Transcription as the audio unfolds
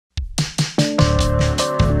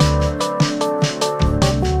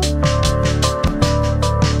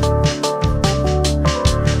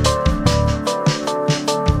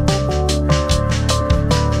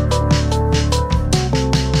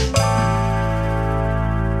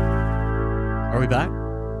back?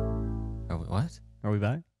 What? Are we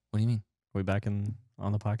back? What do you mean? Are we back on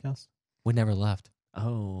the podcast? We never left.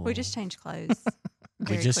 Oh. We just changed clothes. We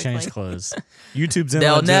very just quickly. changed clothes. YouTube's in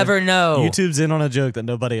They'll on a never joke. know. YouTube's in on a joke that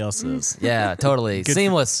nobody else is. Yeah, totally. Good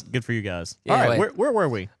Seamless. Good for you guys. Yeah, All right, wait. where were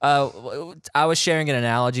we? I was sharing an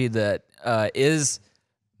analogy that is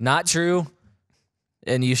not true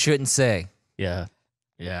and you shouldn't say. Yeah.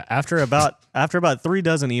 Yeah. After about 3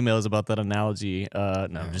 dozen emails about that analogy, no,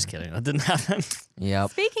 I'm just kidding. That didn't happen.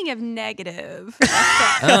 Yep. Speaking of negative,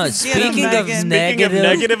 Speaking of Megan.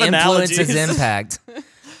 negative influences analogies. impact.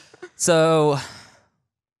 So,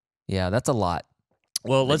 yeah, that's a lot.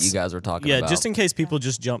 Well, that you guys were talking yeah, about. just in case people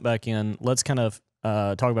just jump back in, let's kind of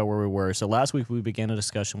talk about where we were. So last week we began a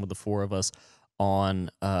discussion with the four of us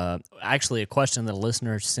on actually a question that a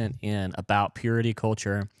listener sent in about purity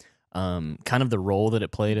culture, kind of the role that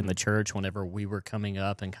it played in the church whenever we were coming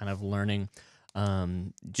up and kind of learning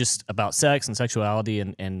just about sex and sexuality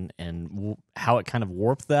and how it kind of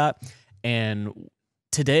warped that. And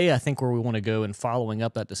today I think where we want to go in following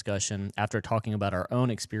up that discussion after talking about our own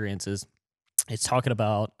experiences, it's talking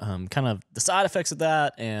about kind of the side effects of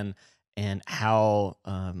that and how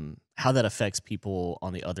that affects people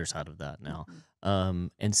on the other side of that now.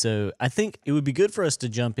 And so I think it would be good for us to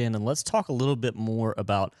jump in and let's talk a little bit more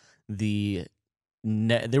about there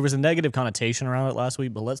was a negative connotation around it last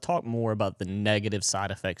week, but let's talk more about the negative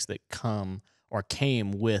side effects that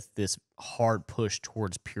came with this hard push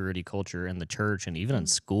towards purity culture in the church and even in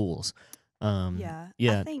schools. Yeah.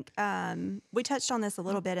 Yeah. I think we touched on this a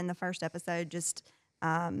little bit in the first episode, just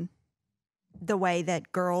the way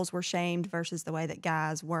that girls were shamed versus the way that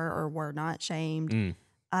guys were or were not shamed.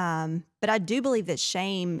 But I do believe that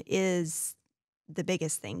shame is the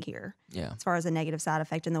biggest thing here, Yeah. as far as a negative side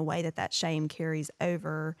effect and the way that shame carries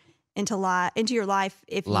over into your life.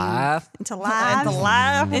 If you into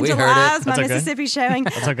lives, We into heard it. lives. My That's okay. Mississippi showing.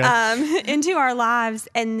 That's okay. Into our lives,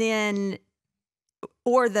 and then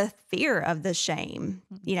or the fear of the shame.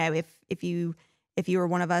 You know, if you were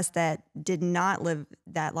one of us that did not live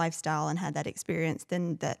that lifestyle and had that experience,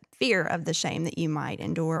 then that fear of the shame that you might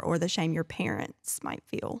endure or the shame your parents might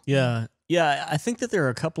feel. Yeah. Yeah. I think that there are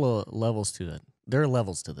a couple of levels to it. There are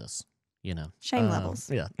levels to this, you know. Shame levels.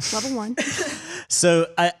 Yeah. Level 1. So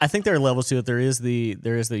I think there are levels to it. There is the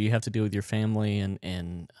you have to deal with your family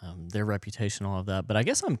and their reputation, all of that. But I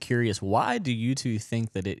guess I'm curious, why do you two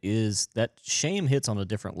think that it is that shame hits on a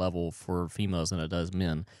different level for females than it does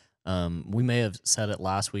men? We may have said it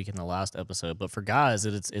last week in the last episode, but for guys,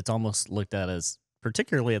 it's almost looked at as,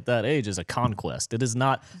 particularly at that age, as a conquest. It is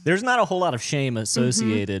not. There's not a whole lot of shame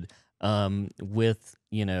associated with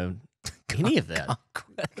any of that.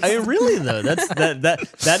 I mean, really though,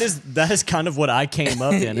 that is kind of what I came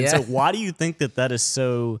up in. And so, why do you think that is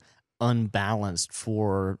so unbalanced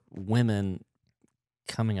for women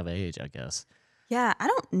coming of age? I guess. Yeah, I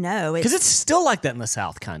don't know. Because it's still like that in the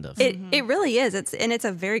South, kind of. It really is. It's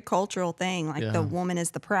a very cultural thing. Like Yeah. the woman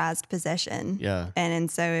is the prized possession. Yeah. And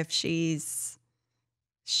so if she is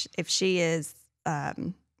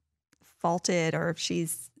faulted, or if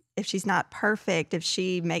she's not perfect, if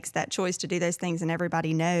she makes that choice to do those things and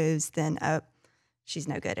everybody knows, then she's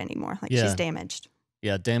no good anymore. Like Yeah. she's damaged.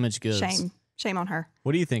 Yeah, damaged goods. Shame on her.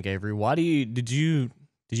 What do you think, Avery? Why did you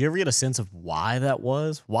ever get a sense of why that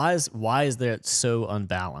was? Why is that so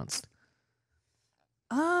unbalanced?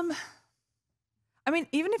 I mean,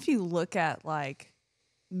 even if you look at like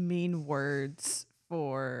mean words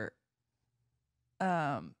for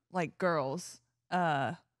like girls, They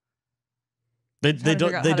trying to don't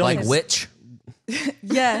figure out they how to don't Like Like witch,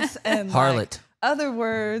 yes, and harlot. like, other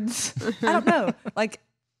words. I don't know. Like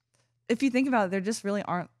if you think about it, there just really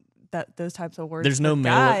aren't those types of words. There's no for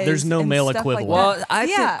male- guys there's no and male stuff like equivalent. Well,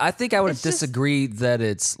 that. I think I would it's just- disagree that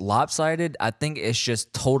it's lopsided. I think it's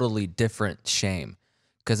just totally different shame.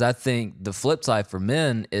 Because I think the flip side for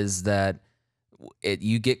men is that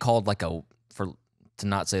you get called like to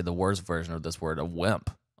not say the worst version of this word, a wimp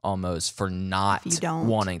almost, for not If you don't.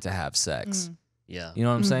 wanting to have sex. Yeah. You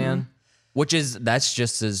know what I'm saying? That's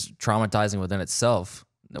just as traumatizing within itself.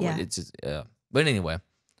 Yeah. It's just, yeah. But anyway,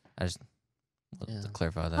 I just Yeah. to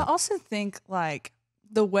clarify I that. also think like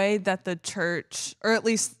the way that the church, or at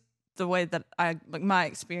least the way that my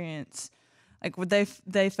experience, like would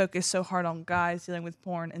they focus so hard on guys dealing with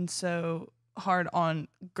porn and so hard on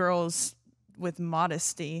girls with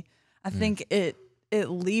modesty. I think it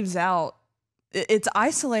leaves out. It's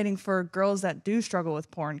isolating for girls that do struggle with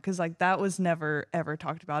porn, because like that was never ever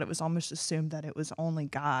talked about. It was almost assumed that it was only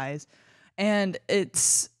guys, and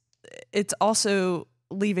it's also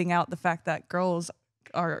leaving out the fact that girls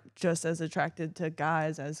are just as attracted to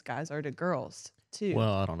guys as guys are to girls. too.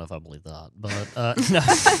 Well, I don't know if I believe that,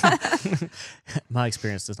 but no. My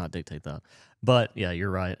experience does not dictate that. But yeah,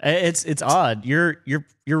 you're right. It's odd. You're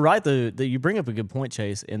right though that you bring up a good point,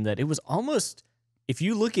 Chase, in that it was almost, if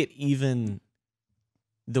you look at even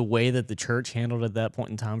the way that the church handled at that point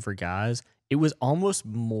in time for guys, it was almost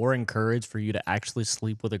more encouraged for you to actually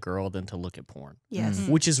sleep with a girl than to look at porn. Yes.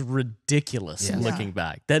 Which is ridiculous Yes. looking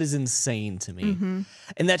back. That is insane to me. Mm-hmm.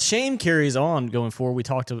 And that shame carries on going forward. We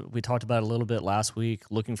talked about it a little bit last week,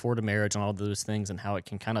 looking forward to marriage and all those things and how it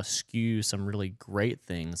can kind of skew some really great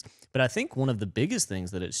things. But I think one of the biggest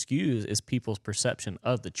things that it skews is people's perception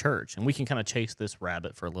of the church. And we can kind of chase this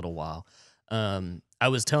rabbit for a little while. I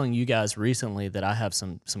was telling you guys recently that I have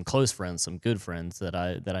some close friends, some good friends that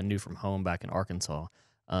I knew from home back in Arkansas,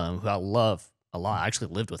 who I love a lot. I actually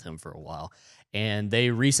lived with him for a while, and they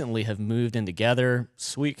recently have moved in together.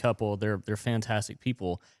 Sweet couple. They're fantastic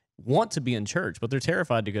people. Want to be in church, but they're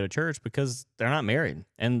terrified to go to church because they're not married,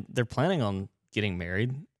 and they're planning on getting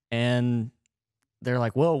married. And they're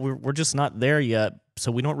like, well, we're just not there yet,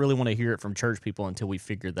 so we don't really want to hear it from church people until we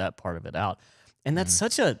figure that part of it out. And that's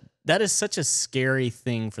that is such a scary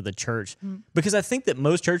thing for the church, because I think that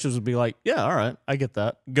most churches would be like, yeah, all right, I get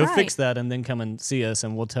that. Go fix that and then come and see us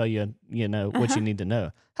and we'll tell you, what you need to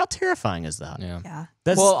know. How terrifying is that? Yeah. Yeah.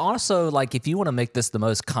 That's, Well, also, like, if you want to make this the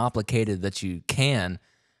most complicated that you can,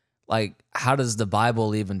 like, how does the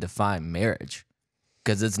Bible even define marriage?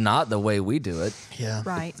 Because it's not the way we do it. yeah,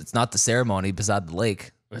 Right. It's not the ceremony beside the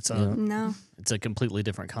lake. it's No. a completely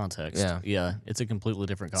different context. Yeah. It's a completely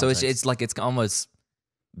different So context. it's like it's almost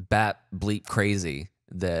bat bleep crazy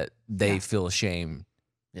that they feel shame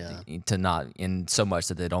yeah. to not, in so much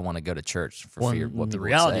that they don't want to go to church for Well, fear of what the people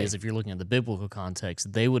reality say. is, if you're looking at the biblical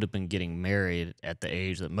context, they would have been getting married at the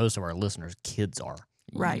age that most of our listeners' kids are.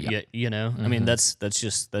 Right. Yeah, I mean, that's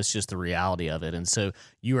just the reality of it. And so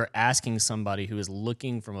you are asking somebody who is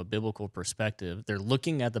looking from a biblical perspective. They're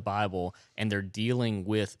looking at the Bible and they're dealing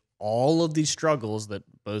with all of these struggles that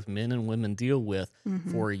both men and women deal with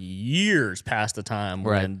for years past the time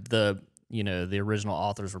Right. when the original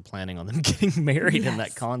authors were planning on them getting married in that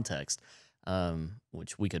Yes. context.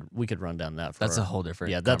 Which we could run down that for That's a whole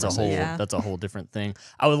different. yeah, that's a whole conversation. Yeah. that's a whole different thing.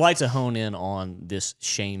 I would like to hone in on this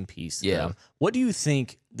shame piece. Yeah. though. What do you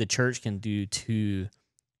think the church can do to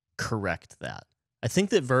correct that? I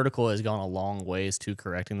think that Vertical has gone a long ways to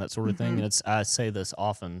correcting that sort of thing. And I say this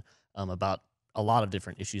often about a lot of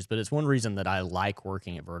different issues, but it's one reason that I like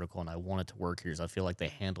working at Vertical and I wanted to work here is I feel like they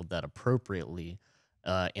handled that appropriately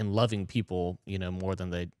in loving people, more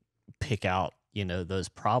than they pick out, those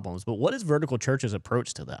problems. But what is Vertical Church's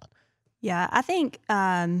approach to that? Yeah, I think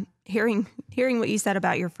hearing what you said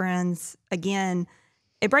about your friends again,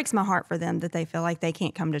 it breaks my heart for them that they feel like they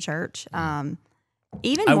can't come to church.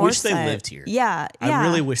 Even I more wish they so- lived here. Yeah, I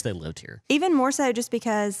really wish they lived here. even more so just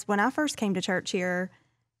because when I first came to church here,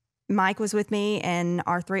 Mike was with me and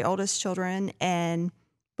our 3 oldest children,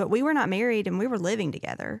 but we were not married and we were living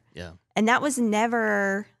together, Yeah. and that was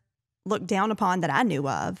never looked down upon that I knew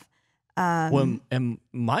of. And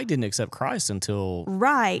Mike didn't accept Christ until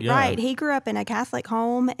Right, Yeah. right. He grew up in a Catholic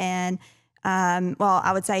home, and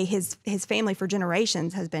I would say his family for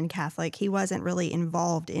generations has been Catholic. He wasn't really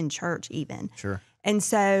involved in church even. sure. And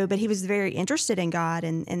so, but he was very interested in God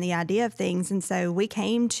and the idea of things. And so we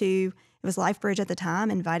came to, it was LifeBridge at the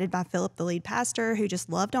time, invited by Philip, the lead pastor, who just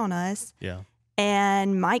loved on us. Yeah.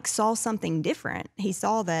 And Mike saw something different. He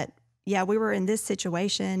saw that, yeah, we were in this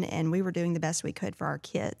situation and we were doing the best we could for our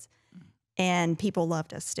kids. And people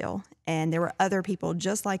loved us still. And there were other people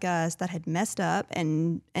just like us that had messed up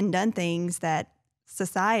and done things that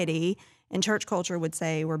society and church culture would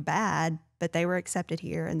say were bad, but they were accepted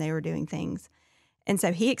here and they were doing things. And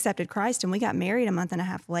so he accepted Christ and we got married a month and a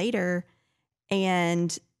half later.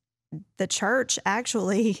 And the church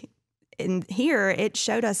actually in here, it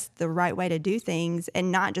showed us the right way to do things,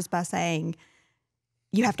 and not just by saying,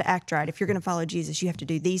 you have to act right. If you're going to follow Jesus, you have to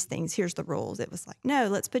do these things. Here's the rules. It was like, no,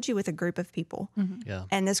 let's put you with a group of people. Yeah.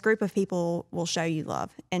 And this group of people will show you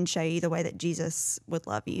love and show you the way that Jesus would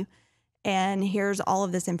love you. And here's all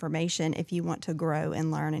of this information if you want to grow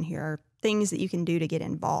and learn, and here are things that you can do to get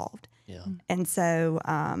involved. Yeah. And so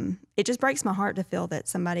it just breaks my heart to feel that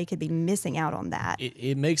somebody could be missing out on that.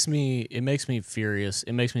 It makes me furious.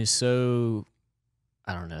 It makes me so,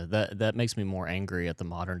 I don't know, that makes me more angry at the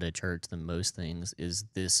modern day church than most things, is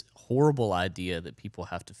this horrible idea that people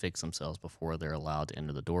have to fix themselves before they're allowed to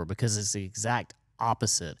enter the door, because it's the exact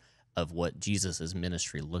opposite of what Jesus'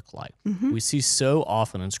 ministry looked like. Mm-hmm. We see so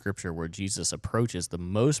often in Scripture where Jesus approaches the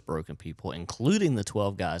most broken people, including the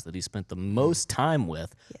 12 guys that he spent the most time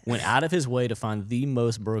with, went out of his way to find the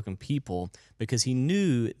most broken people because he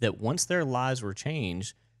knew that once their lives were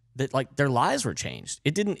changed, that like their lives were changed.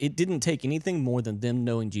 It didn't take anything more than them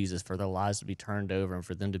knowing Jesus for their lives to be turned over and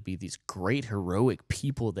for them to be these great heroic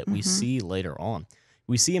people that we see later on.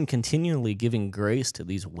 We see him continually giving grace to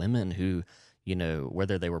these women who, you know,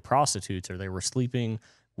 whether they were prostitutes or they were sleeping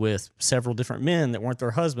with several different men that weren't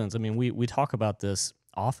their husbands. I mean, we talk about this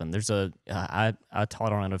often. There's I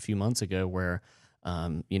taught on it a few months ago where,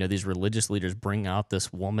 you know, these religious leaders bring out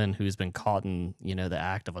this woman who's been caught in, you know, the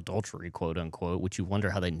act of adultery, quote unquote, which you wonder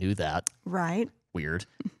how they knew that. Right. Weird.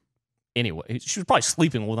 Anyway, she was probably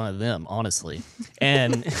sleeping with one of them, honestly.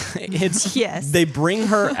 And it's Yes. they bring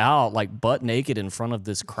her out like butt naked in front of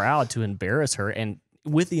this crowd to embarrass her and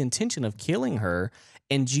with the intention of killing her.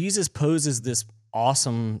 And Jesus poses this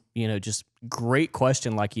awesome, you know, just great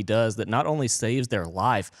question like he does that not only saves their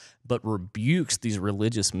life, but rebukes these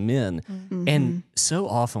religious men. Mm-hmm. And so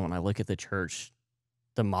often when I look at the church,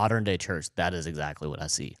 the modern day church, that is exactly what I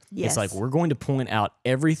see. Yes. It's like we're going to point out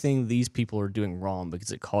everything these people are doing wrong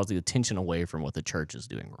because it calls the attention away from what the church is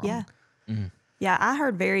doing wrong. Yeah. Mm-hmm. Yeah, I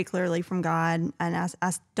heard very clearly from God, and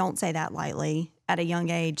I don't say that lightly, at a young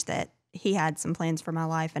age that he had some plans for my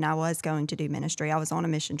life and I was going to do ministry. I was on a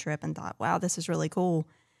mission trip and thought, wow, this is really cool.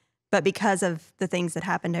 But because of the things that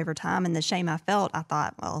happened over time and the shame I felt, I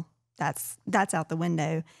thought, well, that's out the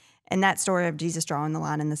window. And that story of Jesus drawing the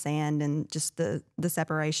line in the sand and just the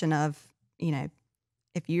separation of, you know,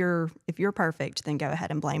 if you're perfect, then go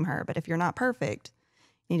ahead and blame her. But if you're not perfect,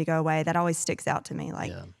 you need to go away. That always sticks out to me.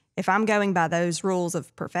 Like, if I'm going by those rules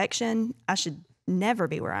of perfection, I should never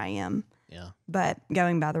be where I am. Yeah. But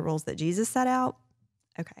going by the rules that Jesus set out,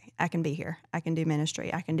 okay, I can be here. I can do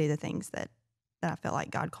ministry. I can do the things that I feel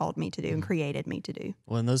like God called me to do and created me to do.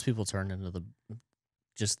 Well, and those people turned into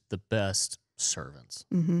just the best servants.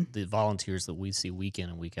 Mm-hmm. The volunteers that we see week in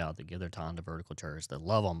and week out that give their time to Vertical Church, that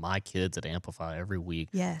love on my kids at Amplify every week,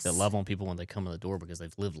 Yes. that love on people when they come in the door because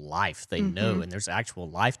they've lived life. They know, and there's actual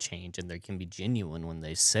life change, and they can be genuine when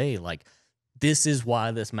they say, like, this is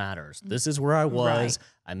why this matters. This is where I was. Right.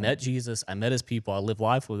 I met Jesus. I met his people. I live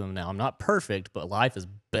life with him now. I'm not perfect, but life is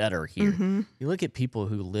better here. Mm-hmm. You look at people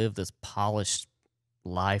who live this polished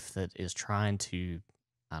life that is trying to,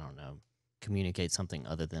 I don't know, communicate something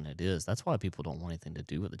other than it is. That's why people don't want anything to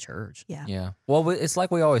do with the church. Yeah. Yeah. Well, it's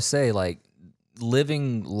like we always say, like,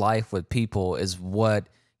 living life with people is what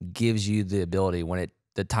gives you the ability when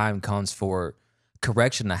the time comes for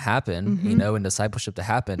correction to happen, you know, and discipleship to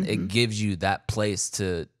happen, it gives you that place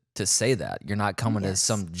to say that. You're not coming as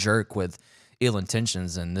some jerk with ill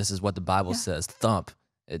intentions and this is what the Bible says, thump.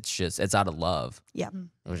 It's out of love. Yeah.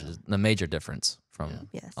 Which is the major difference from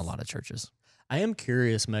Yes. a lot of churches. I am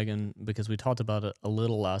curious, Megan, because we talked about it a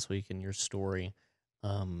little last week in your story,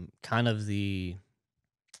 kind of the...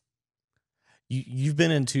 You've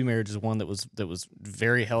been in two marriages, one that was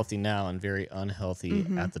very healthy now and very unhealthy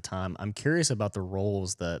at the time. I'm curious about the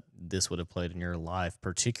roles that this would have played in your life,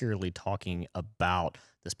 particularly talking about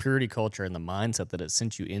this purity culture and the mindset that it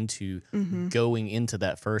sent you into going into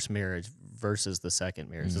that first marriage versus the second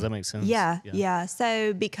marriage. Does that make sense? Yeah.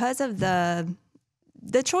 So because of the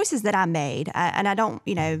choices that I made, and I don't,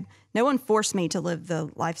 you know, no one forced me to live the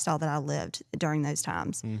lifestyle that I lived during those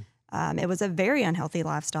times. It was a very unhealthy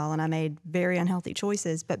lifestyle, and I made very unhealthy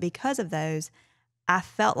choices. But because of those, I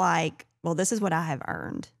felt like, well, this is what I have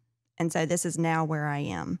earned. And so this is now where I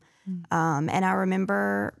am. And I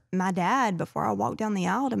remember my dad, before I walked down the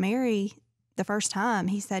aisle to marry the first time,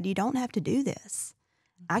 he said, you don't have to do this.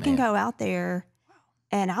 I can go out there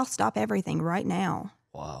and I'll stop everything right now.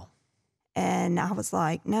 Wow. And I was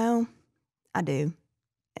like, no, I do.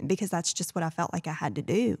 Because that's just what I felt like I had to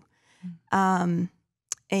do.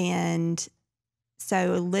 And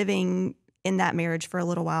so living in that marriage for a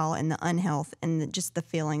little while and the unhealth and just the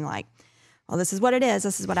feeling like, well, this is what it is.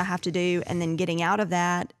 This is what I have to do. And then getting out of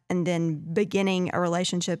that and then beginning a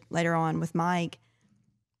relationship later on with Mike,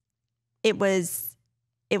 it was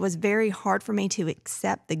very hard for me to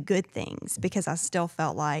accept the good things because I still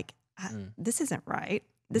felt like this isn't right.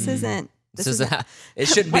 This isn't. It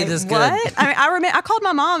shouldn't be this good. What? I mean, I remember I called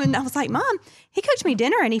my mom and I was like, Mom, he cooked me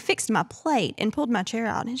dinner and he fixed my plate and pulled my chair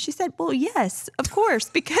out. And she said, well, yes, of course,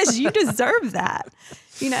 because you deserve that.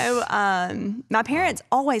 You know, my parents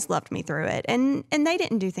always loved me through it and they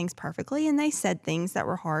didn't do things perfectly and they said things that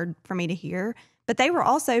were hard for me to hear, but they were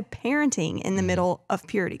also parenting in the middle of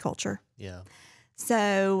purity culture. Yeah.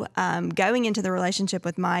 So going into the relationship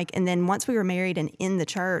with Mike, and then once we were married and in the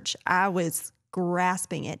church, I was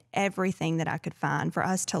grasping at everything that I could find for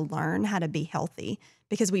us to learn how to be healthy,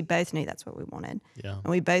 because we both knew that's what we wanted. Yeah. And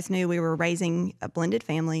we both knew we were raising a blended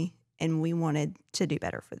family and we wanted to do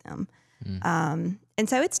better for them. And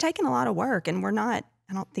so it's taken a lot of work, and I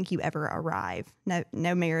don't think you ever arrive.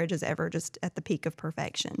 No marriage is ever just at the peak of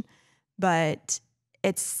perfection, but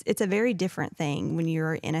it's a very different thing when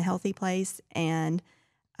you're in a healthy place and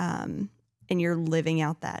you're living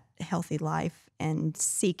out that healthy life and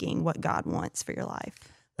seeking what God wants for your life.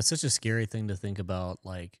 That's such a scary thing to think about,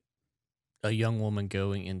 like a young woman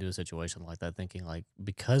going into a situation like that, thinking like,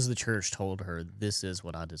 because the church told her this is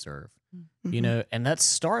what I deserve, you know, and that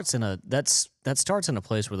starts in a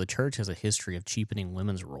place where the church has a history of cheapening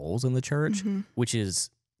women's roles in the church, which is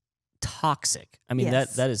toxic. I mean,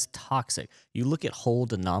 Yes. that is toxic. You look at whole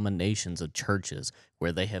denominations of churches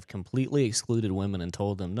where they have completely excluded women and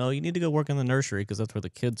told them, no, you need to go work in the nursery because that's where the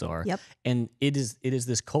kids are. Yep. And it is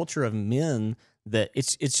this culture of men that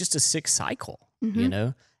it's just a sick cycle, you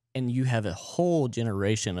know? And you have a whole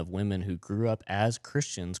generation of women who grew up as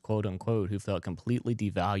Christians, quote unquote, who felt completely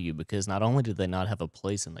devalued because not only did they not have a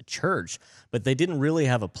place in the church, but they didn't really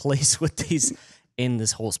have a place with these in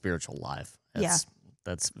this whole spiritual life.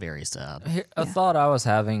 That's very sad. A thought I was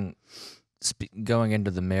having going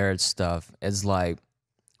into the marriage stuff is like,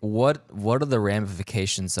 what are the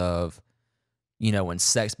ramifications of, you know, when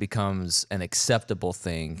sex becomes an acceptable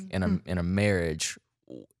thing in a marriage?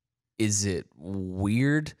 Is it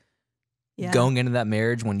weird going into that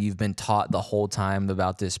marriage when you've been taught the whole time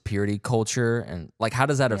about this purity culture, and like, how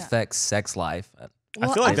does that affect sex life?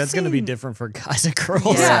 I feel like that's going to be different for guys and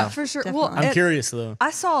girls. Yeah, Yeah. for sure. Definitely. Well, I'm curious though. I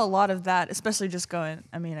saw a lot of that, especially just going.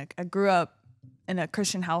 I mean, I grew up in a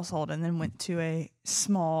Christian household and then went to a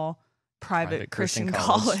small private Christian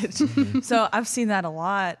college. So I've seen that a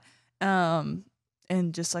lot. And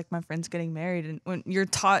just like my friends getting married, and when you're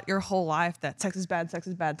taught your whole life that sex is bad, sex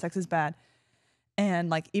is bad, sex is bad. And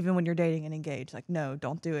like, even when you're dating and engaged, like, no,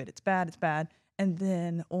 don't do it. It's bad. It's bad. And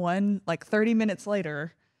then 30 minutes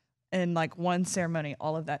later, in like one ceremony,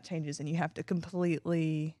 all of that changes, and you have to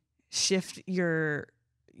completely shift your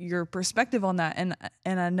perspective on that.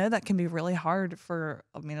 And I know that can be really hard for,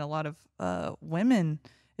 I mean, a lot of women.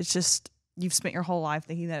 It's just, you've spent your whole life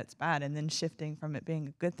thinking that it's bad, and then shifting from it being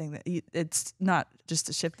a good thing, that it's not just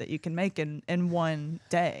a shift that you can make in one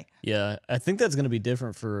day. Yeah, I think that's going to be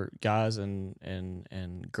different for guys and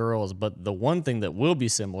girls. But the one thing that will be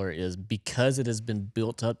similar is because it has been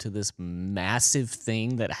built up to this massive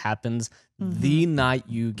thing that happens the night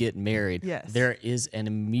you get married, Yes. there is an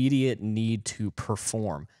immediate need to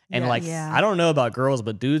perform. And Yeah. like, Yeah. I don't know about girls,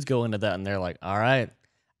 but dudes go into that and they're like, all right,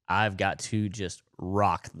 I've got to just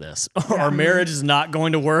rock this. Our marriage is not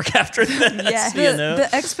going to work after this. You know?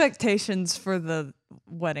 The expectations for the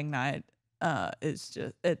wedding night is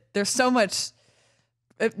just there's so much.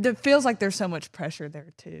 It feels like there's so much pressure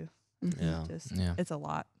there too. Yeah. It's a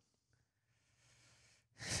lot.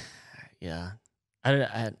 Yeah.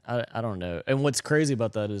 I don't know. And what's crazy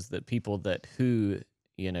about that is that people who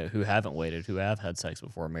haven't waited, who have had sex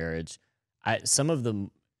before marriage, some of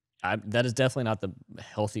them, that is definitely not the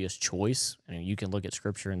healthiest choice. I mean, you can look at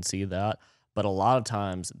scripture and see that. But a lot of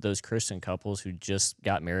times, those Christian couples who just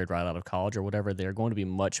got married right out of college or whatever, they're going to be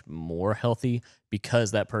much more healthy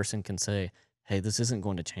because that person can say, hey, this isn't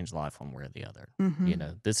going to change life one way or the other. You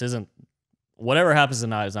know, this isn't, whatever happens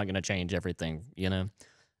tonight is not going to change everything, you know?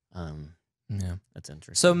 Yeah. That's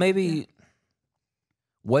interesting. So maybe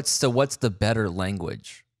what's the better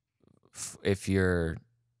language if you're,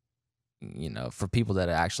 you know, for people that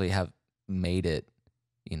actually have made it,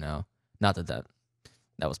 you know, not that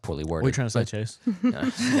was poorly worded. What are you trying to say, Chase?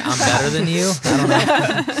 I'm better than you. I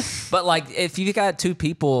don't know. But like, if you got two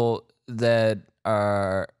people that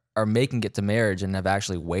are making it to marriage and have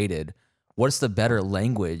actually waited, what's the better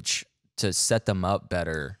language to set them up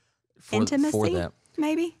better for Intimacy, them?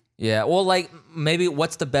 maybe? Yeah. Well, like, maybe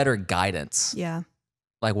what's the better guidance? Yeah.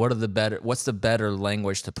 Like, what's the better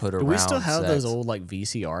language to put around? Do we still have those sex? old like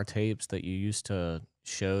VCR tapes that you used to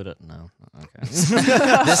show to? No. Okay.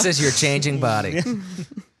 This is your changing body.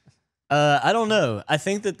 I don't know. I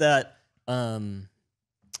think that's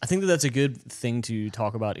a good thing to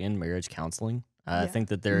talk about in marriage counseling. I think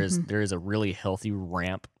that there is a really healthy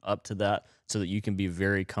ramp up to that so that you can be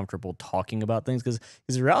very comfortable talking about things. Because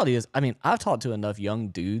the reality is, I mean, I've talked to enough young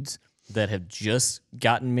dudes that have just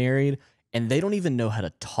gotten married and they don't even know how to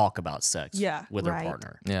talk about sex with their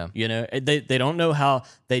partner. Yeah. You know, they don't know how,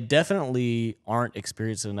 they definitely aren't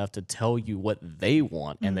experienced enough to tell you what they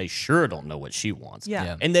want, and they sure don't know what she wants.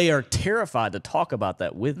 Yeah. And they are terrified to talk about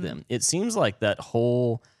that with them. It seems like that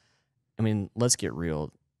whole, I mean, let's get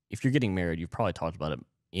real. If you're getting married, you've probably talked about it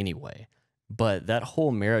anyway. But that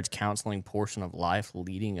whole marriage counseling portion of life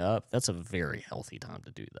leading up, that's a very healthy time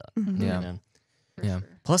to do that. Mm-hmm. Yeah. You know? Yeah.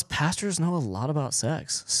 Plus, pastors know a lot about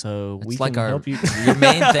sex, so we It's like can our help you. your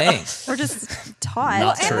main thing. We're just taught.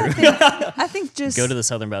 Not And true. I think just Go to the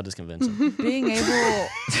Southern Baptist Convention. being able.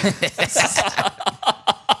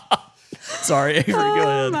 Sorry, Avery, go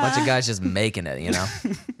ahead. Bunch of guys just making it, you know.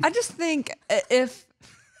 I just think if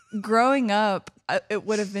growing up, it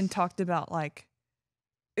would have been talked about like,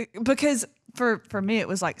 because for me it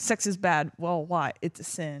was like sex is bad. Well, why? It's a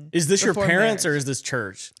sin. Is this your before parents or marriage. is this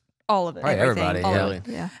church? All of it? Probably everybody, All yeah. of it.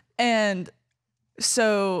 Really? Yeah. And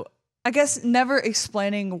so I guess never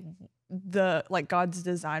explaining the like God's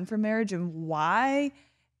design for marriage and why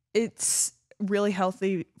it's really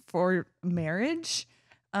healthy for marriage.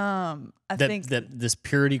 I think that this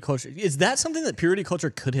purity culture, is that something that purity culture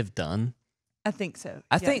could have done? I think so.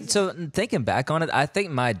 I Yes. think so. Thinking back on it, I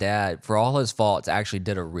think my dad, for all his faults, actually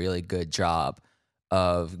did a really good job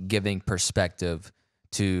of giving perspective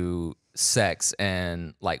to sex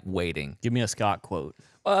and like waiting. Give me a Scott quote.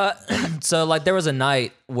 So like there was a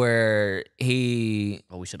night where he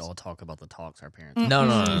Oh, we should all talk about the talks our parents.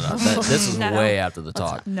 no. This was No. way after the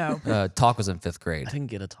talk. No. Talk was in 5th grade. I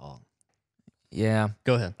didn't get a talk. Yeah.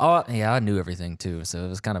 Go ahead. Oh yeah, I knew everything too, so it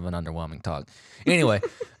was kind of an underwhelming talk. Anyway,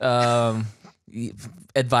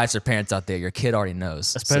 advice for parents out there: your kid already knows,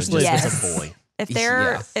 so Especially just- Yes. if it's a boy. If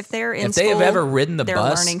they're Yeah. if they're in if they have school, ever ridden the they're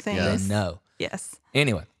bus, learning they things. know. Yes.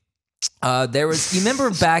 Anyway, there was. You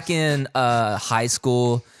remember back in high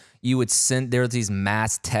school, you would send. There were these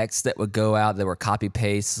mass texts that would go out that were copy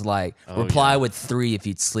pastes, like reply with 3 if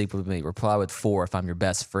you'd sleep with me, reply with 4 if I'm your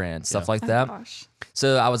best friend, stuff like that. Gosh.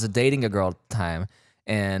 So I was dating a girl at the time,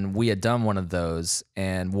 and we had done one of those,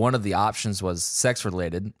 and one of the options was sex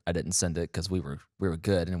related. I didn't send it because we were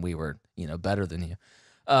good and we were better than you.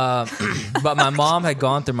 But my mom had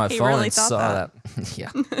gone through my He phone really and thought saw that.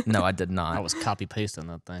 Yeah, no, I did not. I was copy pasting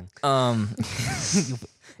that thing.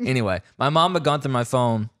 Anyway, my mom had gone through my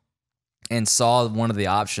phone and saw one of the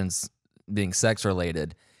options being sex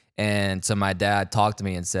related, and so my dad talked to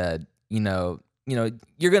me and said,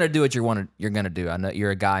 you're gonna do what you're gonna do. I know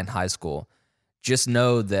you're a guy in high school. Just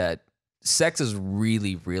know that sex is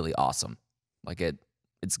really, really awesome. Like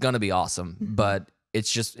it's gonna be awesome, but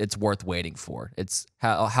it's worth waiting for. It's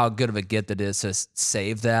how good of a gift it is to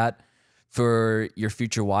save that for your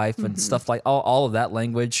future wife and stuff like all of that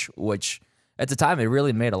language, which at the time it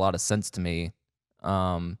really made a lot of sense to me.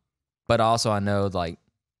 But also I know like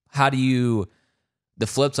the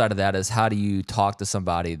flip side of that is how do you talk to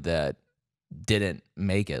somebody that didn't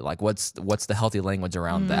make it? Like what's the healthy language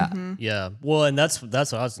around that? Yeah. Well, and that's what I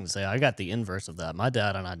was going to say. I got the inverse of that. My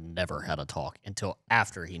dad and I never had a talk until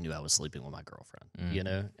after he knew I was sleeping with my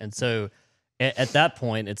girlfriend, And so at that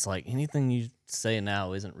point, it's like anything you say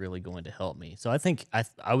now isn't really going to help me. So I think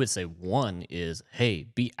I would say one is, hey,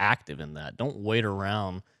 be active in that. Don't wait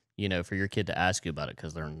around, for your kid to ask you about it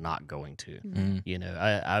because they're not going to.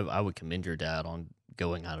 I would commend your dad on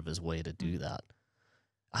going out of his way to do that.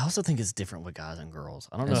 I also think it's different with guys and girls.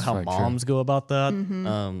 I don't know That's how very true. moms go about that.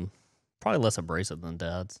 Mm-hmm. Probably less abrasive than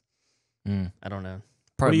dads. I don't know.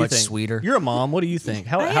 Probably What much do you think? sweeter. You're a mom. What do you think?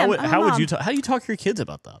 How I how am. would I'm a how would you mom. how do you talk to your kids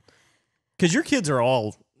about that? Because your kids are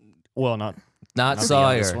all not Not the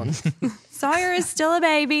Sawyer. youngest one. Sawyer is still a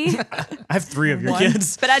baby, I have 3 of your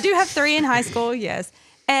kids. but I do have 3 in high school. Yes,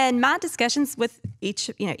 and my discussions with each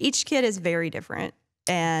kid is very different,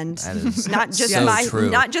 and That is not just so true.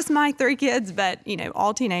 not just my 3 kids, but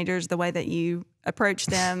all teenagers. The way that you approach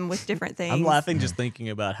them with different things. I'm laughing just thinking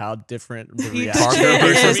about how different the Parker reaction would be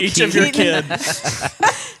versus from each of your Keaton.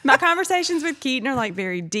 kids. My conversations with Keaton are like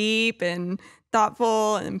very deep and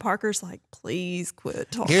thoughtful, and Parker's like, please quit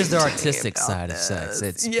talking. Here's the to me artistic about side of sex.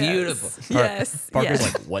 this." It's Yes. beautiful. Yes. Parker's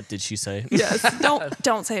yes. like, what did she say? Yes.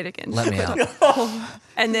 Don't say it again. Let me out.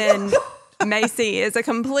 And then Macy is a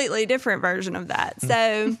completely different version of that.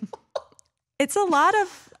 So it's a lot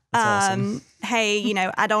of awesome. hey,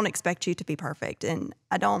 I don't expect you to be perfect, and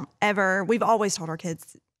we've always told our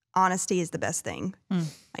kids honesty is the best thing.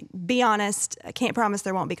 Like, be honest. I can't promise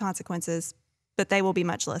there won't be consequences, but they will be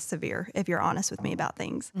much less severe if you're honest with me about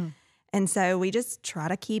things. And so we just try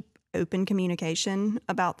to keep open communication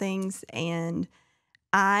about things, and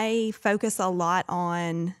I focus a lot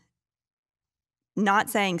on not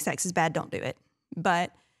saying sex is bad, don't do it,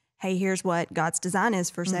 but hey, here's what God's design is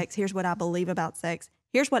for sex. Here's what I believe about sex.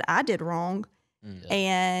 Here's what I did wrong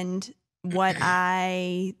and what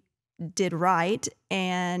I did right.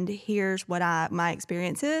 And here's what my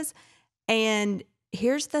experience is. And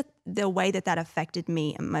here's the way that affected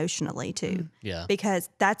me emotionally too, Yeah. because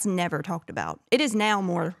that's never talked about. It is now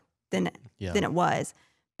more than it was.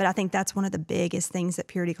 But I think that's one of the biggest things that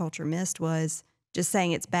purity culture missed was just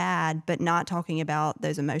saying it's bad, but not talking about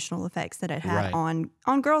those emotional effects that it had Right.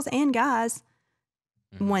 on girls and guys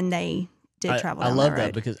when they did travel I down love that that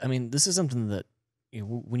road. because I mean this is something that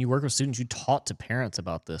when you work with students, you talk to parents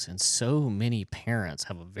about this, and so many parents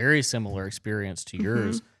have a very similar experience to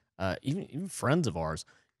yours. Even friends of ours,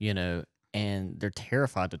 and they're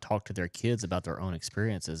terrified to talk to their kids about their own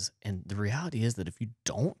experiences. And the reality is that if you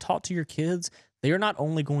don't talk to your kids, they are not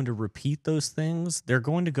only going to repeat those things, they're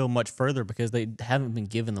going to go much further because they haven't been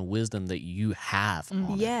given the wisdom that you have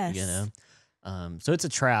on Yes. it. So it's a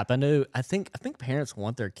trap. I think parents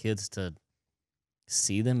want their kids to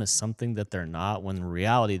see them as something that they're not, when in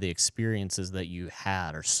reality the experiences that you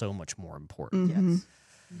had are so much more important. Mhm.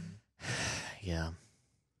 Yeah.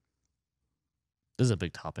 This is a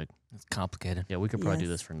big topic. It's complicated. Yeah, we could probably do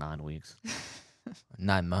Yes. this for 9 weeks.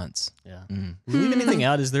 9 months. Yeah. Mm. Did we leave anything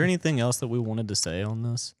out? Is there anything else that we wanted to say on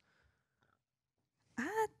this?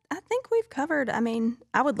 I think we've covered. I mean,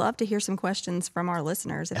 I would love to hear some questions from our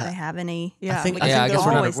listeners if they have any. Yeah. I think Yeah, I that guess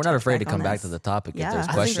would we're always not touch afraid to back come on back this. to the topic Yeah, if there's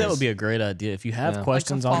I I questions. think that would be a great idea. If you have Yeah.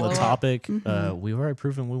 questions Like a on the follow-up. topic, we've already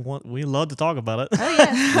proven we love to talk about it. Oh,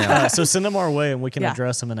 yeah. Yeah. So send them our way and we can Yeah.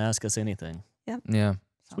 address them and ask us anything. Yeah.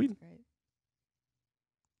 Sweet. Sounds great.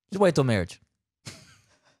 Just wait till marriage.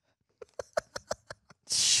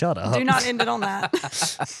 Shut up. Do not end it on that.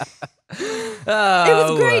 Oh, It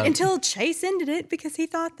was great until Chase ended it because he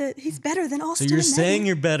thought that he's better than So Austin. you're and saying Megan.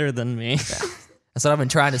 you're better than me. That's what I've been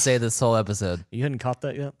trying to say this whole episode. You hadn't caught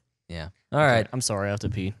that yet? Yeah. All right. I'm sorry, I have to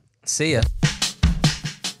pee. See ya.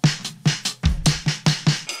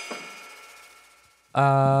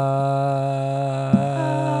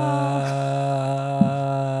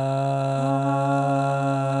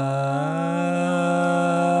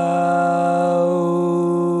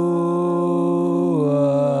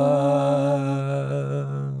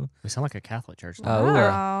 We sound like a Catholic church.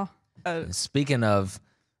 Wow. Speaking of,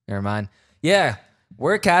 never mind. Yeah,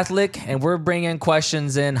 we're Catholic and we're bringing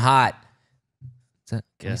questions in hot. Is that,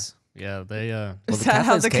 Yes. Yeah, they Is that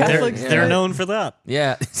how the care. Catholics Yeah. they're known for that.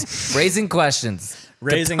 Yeah, raising questions.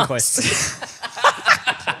 Raising questions.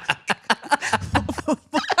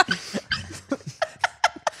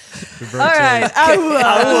 All right.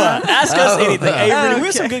 Ask us anything. Avery, we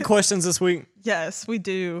have some Okay. good questions this week. Yes, we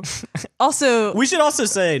do. Also, We should also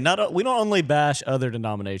say we don't only bash other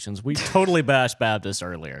denominations. We totally bashed Baptists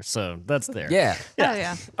earlier, so that's there. Yeah. oh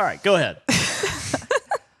yeah. All right, go ahead.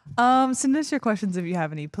 Send us your questions if you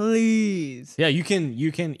have any, please. Yeah, you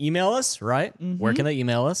can email us, right? Where can they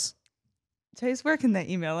email us? Chase, where can they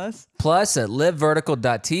email us? Plus at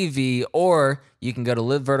livevertical.tv, or you can go to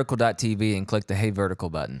livevertical.tv and click the Hey Vertical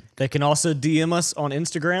button. They can also DM us on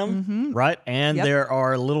Instagram, right? And Yep. there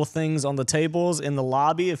are little things on the tables in the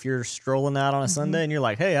lobby if you're strolling out on a Sunday and you're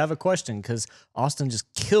like, hey, I have a question because Austin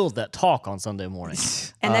just killed that talk on Sunday morning.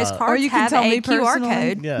 And those cards you can have tell a me QR personally.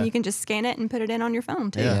 code. Yeah. You can just scan it and put it in on your phone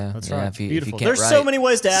too. Yeah, Yeah, that's yeah, right. if you Beautiful. can't There's so write. many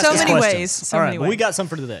ways to ask So us many questions. ways, so All many right, we ways. got some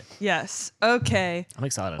for today. Yes. Okay. I'm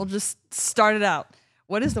excited. We'll just start it out.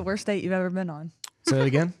 What is the worst date you've ever been on? Say it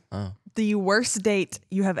again. The worst date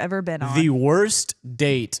you have ever been on. The worst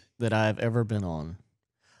date that I've ever been on.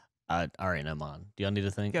 I already know mine. Do y'all need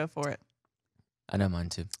to think? Go for it. I know mine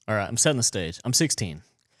too. All right, I'm setting the stage. I'm 16.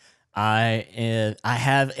 I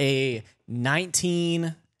have a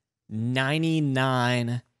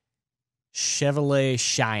 1999 Chevrolet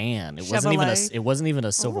Cheyenne. It Chevrolet. wasn't even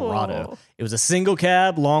a Silverado. Ooh. It was a single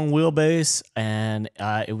cab, long wheelbase, and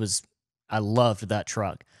I loved that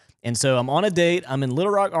truck. And so I'm on a date. I'm in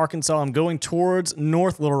Little Rock, Arkansas. I'm going towards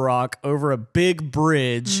North Little Rock over a big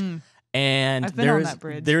bridge. And I've been on that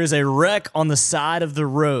bridge. there is a wreck on the side of the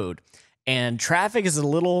road. And traffic is a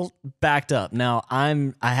little backed up. Now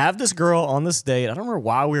I have this girl on this date. I don't remember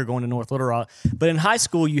why we were going to North Little Rock, but in high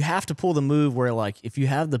school you have to pull the move where like if you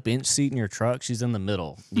have the bench seat in your truck, she's in the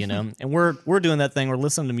middle, you know. And we're doing that thing. We're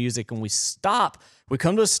listening to music, and we stop. We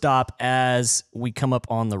come to a stop as we come up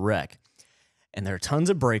on the wreck, and there are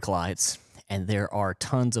tons of brake lights, and there are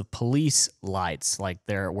tons of police lights, like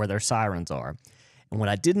where their sirens are. And what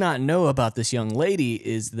I did not know about this young lady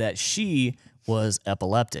is that she was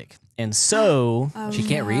epileptic. And so She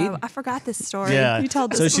can't read? I forgot this story. yeah. You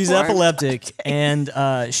told this so she's before. epileptic, and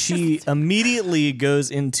she immediately goes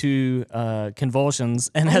into convulsions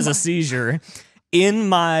and has a seizure in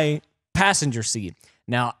my passenger seat.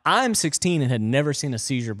 Now, I'm 16 and had never seen a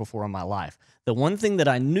seizure before in my life. The one thing that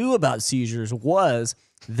I knew about seizures was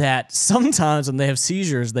that sometimes when they have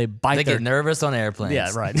seizures, they bite They their get nervous on airplanes.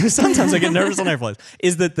 yeah, right. Sometimes I get nervous on airplanes.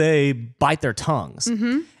 Is that they bite their tongues.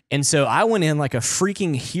 And so I went in like a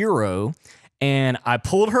freaking hero, and I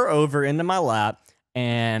pulled her over into my lap.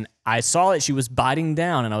 and I saw that she was biting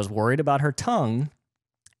down, and I was worried about her tongue,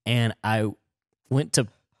 and I went to,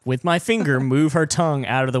 with my finger, move her tongue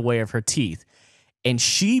out of the way of her teeth. And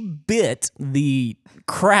she bit the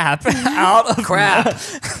crap out of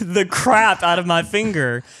the crap out of my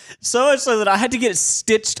finger, so much so that I had to get it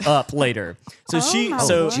stitched up later. So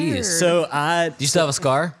so I. Do you still have a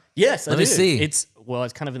scar? Yes, Let me see. It's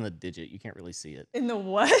kind of in the digit. You can't really see it In the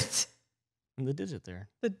what? in the digit there.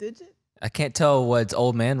 The digit? I can't tell what's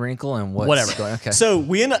old man wrinkle and what's Whatever. going. Okay. So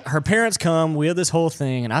we end up, her parents come. We have this whole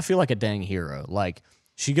thing, and I feel like a dang hero. Like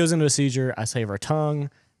she goes into a seizure. I save her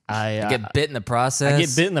tongue. I get bit in the process. I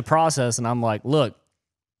get bit in the process, and I'm like, look,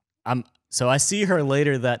 so I see her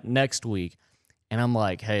later that next week, and I'm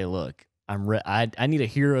like, hey, look, I need a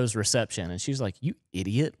hero's reception. And she's like, you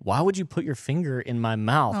idiot. Why would you put your finger in my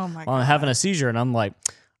mouth Oh my while I'm having a seizure? And I'm like,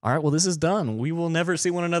 all right, well, this is done. We will never see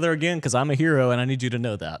one another again because I'm a hero and I need you to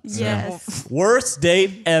know that. Yes. Worst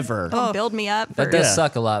date ever. Don't build me up. That For, does Yeah.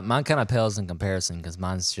 suck a lot. Mine kind of pales in comparison because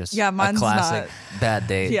mine's just mine's a classic bad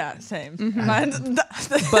date. Yeah, same. Mine's,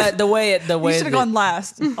 But the way you should have gone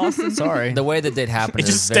last, Austin. Sorry. the way that did happen It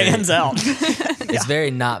is just very, stands out. It's very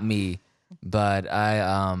not me. But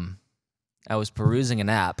I was perusing an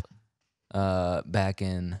app back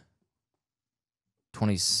in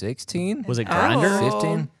 2016. Was it Oh. Grinder?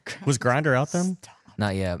 15? Was Grinder out then?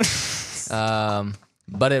 Not yet.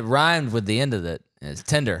 But it rhymed with the end of it. It's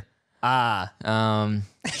Tinder. Ah. Um,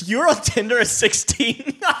 You were on Tinder at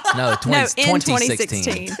 16? no, 20, no, in 2016.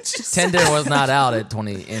 2016. Tinder was not out at when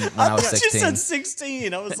I was She 16. said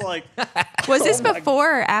 16. I was like, Was this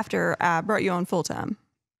before or after I brought you on full time?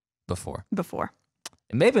 Before. Before.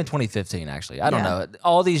 It may have been 2015, actually. I don't Yeah. know.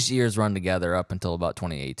 All these years run together up until about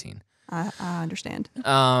 2018. I understand.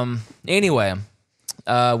 Anyway,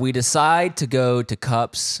 we decide to go to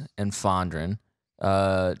Cups and Fondren,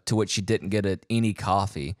 to which she didn't get any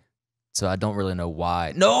coffee. So I don't really know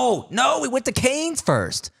why. No, we went to Cane's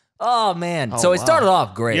first. Oh, man. So it wow. started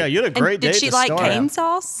off great. yeah, you had a great And date did she to like start out. cane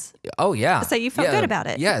sauce? Oh, yeah. So you felt good about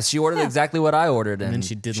it? Yeah, she ordered exactly what I ordered. And then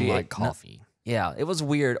she didn't like coffee. Yeah, it was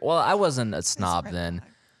weird. Well, I wasn't a snob then.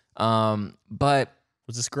 But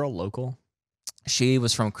Was this girl local? she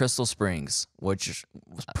was from Crystal Springs, which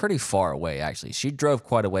was pretty far away, actually. She drove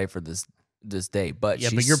quite a way for this date. But Yeah,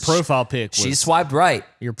 but your profile pic was... She swiped right.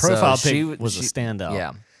 Your profile So pic was a standout.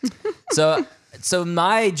 Yeah. So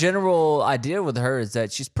my general idea with her is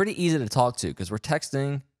that she's pretty easy to talk to because we're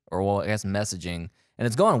texting or, well, I guess messaging, and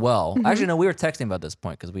it's going well. Actually, no, we were texting about this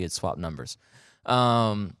point because we had swapped numbers.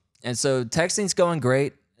 And so texting's going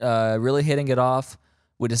great, really hitting it off.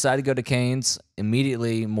 We decided to go to Cane's,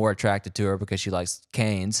 immediately more attracted to her because she likes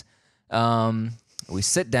Cane's. We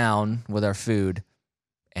sit down with our food,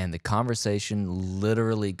 and the conversation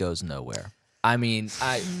literally goes nowhere. I mean,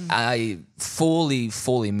 I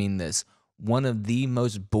fully mean this. One of the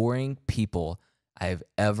most boring people I've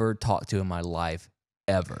ever talked to in my life,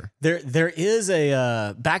 ever. There is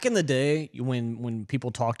a back in the day when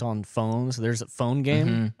people talked on phones. There's a phone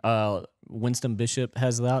game. Winston Bishop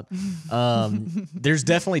has that. There's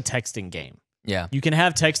definitely texting game. Yeah. You can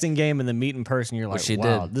have texting game and then meet in person. You're like, she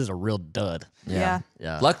wow, did. this is a real dud. Yeah.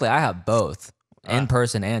 Yeah. Luckily, I have both. In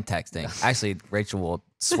person and texting. Actually, Rachel will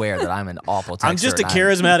swear that I'm an awful texter. I'm just a and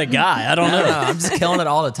charismatic guy. I don't No, know. I'm just killing it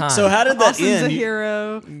all the time. So how did that Austin's end? a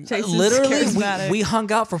hero. Chase is Literally, charismatic. we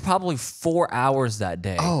hung out for probably 4 hours that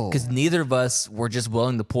day Oh. because neither of us were just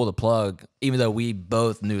willing to pull the plug, even though we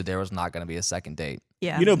both knew there was not going to be a second date.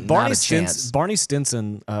 Yeah. You know, Not a chance. Barney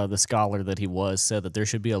Stinson, the scholar that he was, said that there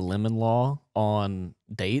should be a lemon law on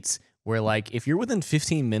dates where, like, if you're within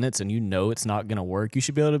 15 minutes and you know it's not going to work, you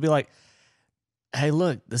should be able to be like, hey,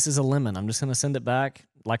 look, this is a lemon. I'm just going to send it back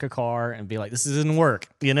like a car and be like, this didn't work,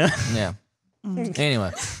 you know? Yeah.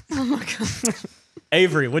 Anyway, Oh my god.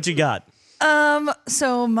 Avery, what you got?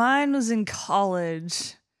 So mine was in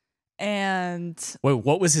college, and Wait,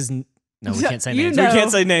 what was his... No, we can't say You names. know. We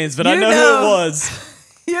can't say names, but I You know who know. it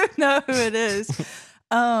was. you know who it is.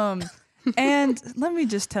 And let me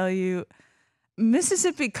just tell you,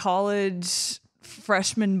 Mississippi College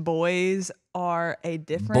freshman boys are a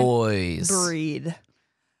different boys. breed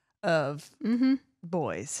of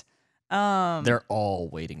boys. They're all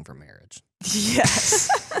waiting for marriage. Yes,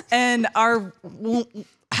 and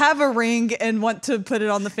have a ring and want to put it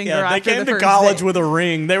on the finger. Yeah, they after came the to first college date. with a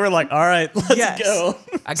ring. They were like, all right, let's Yes. go.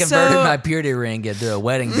 I converted So- my purity ring into a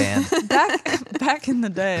wedding band. back in the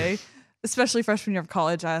day, especially freshman year of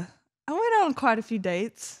college. I went on quite a few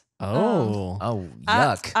dates. Oh. Oh,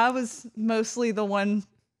 yuck. I was mostly the one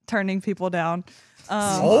turning people down.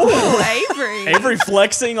 Avery. Avery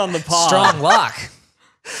flexing on the pod. Strong lock.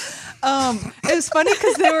 It was funny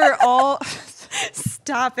because they were all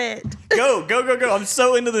Stop it. Go. I'm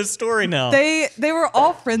so into this story now. They were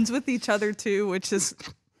all friends with each other too, which is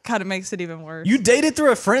kind of makes it even worse. You dated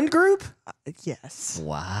through a friend group? Yes.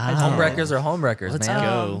 Wow. Homewreckers are homewreckers, Let's man.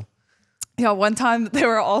 go. Yeah, one time they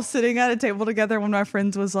were all sitting at a table together. One of my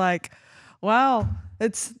friends was like, "Wow,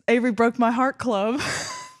 it's Avery Broke My Heart Club."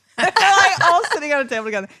 They're like all sitting at a table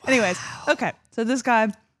together. Anyways, okay. So this guy,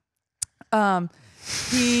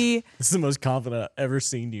 he This is the most confident I've ever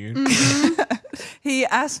seen you. he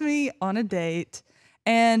asked me on a date,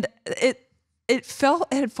 and it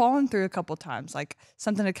had fallen through a couple times. Like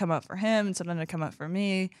something had come up for him, and something had come up for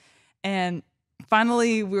me, and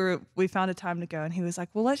finally we found a time to go. And he was like,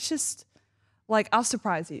 "Well, let's just I'll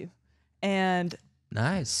surprise you." And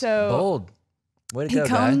Nice. So, bold. Way to he go,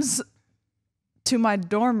 comes to my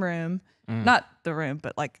dorm room, Mm. not the room,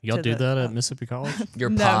 but like Y'all to do the- that at Mississippi College? Your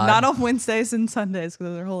no, pod. not on Wednesdays and Sundays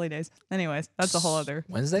because they're holy days. Anyways, that's a whole other.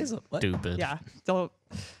 Wednesdays? What? Stupid. Yeah, don't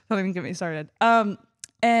even get me started.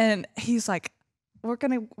 And he's like, we're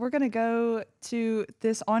gonna go to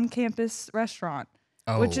this on campus restaurant,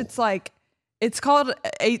 which Oh. it's like, it's called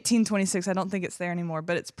 1826. I don't think it's there anymore,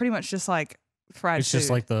 but it's pretty much just like fried It's just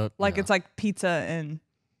food. like the. Like Yeah. it's like pizza, and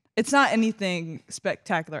it's not anything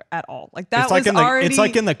spectacular at all. Like that It's like was in the. already. It's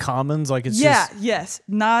like in the Commons. Like it's yeah, just. yes,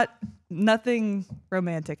 nothing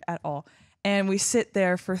romantic at all. And we sit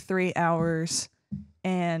there for 3 hours,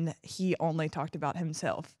 and he only talked about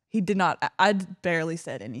himself. He did not. I barely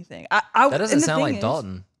said anything. I That doesn't and the sound thing like is-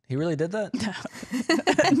 Dalton. He really did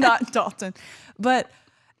that? not Dalton, but.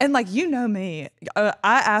 And like you know me,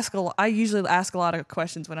 I usually ask a lot of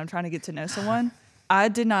questions when I'm trying to get to know someone. I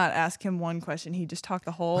did not ask him one question. He just talked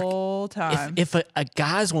the whole time. If a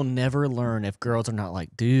guys will never learn if girls are not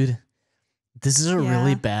like, dude, this is a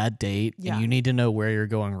really Yeah. bad date, Yeah. and you need to know where you're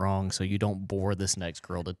going wrong so you don't bore this next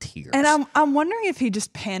girl to tears. And I'm wondering if he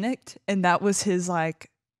just panicked and that was his like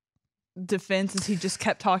defense, as he just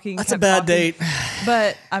kept talking. That's a kept bad talking. date.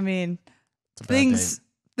 But I mean, It's a bad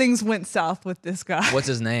things went south with this guy. What's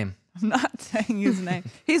his name? I'm not saying his name.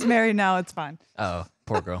 He's married now. It's fine. Oh,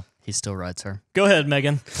 poor girl. He still writes her. Go ahead,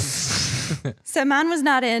 Megan. So mine was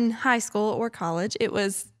not in high school or college. It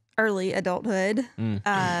was early adulthood.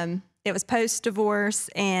 It was post-divorce,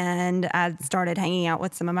 and I started hanging out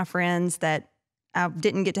with some of my friends that I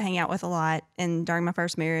didn't get to hang out with a lot and during my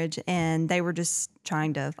first marriage, and they were just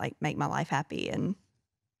trying to like make my life happy and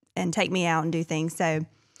take me out and do things. So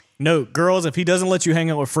No, girls, if he doesn't let you hang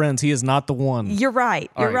out with friends, he is not the one. you're right.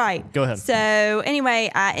 All You're right, right. go ahead. So anyway,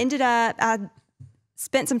 I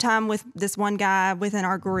spent some time with this one guy within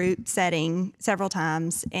our group setting several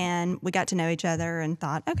times, and we got to know each other and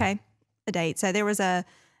thought, okay, a date. So there was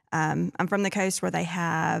I'm from the coast where they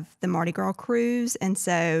have the Mardi Gras cruise, and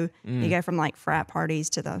so you go from like frat parties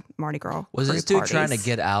to the Mardi Gras. Was cruise this dude parties. trying to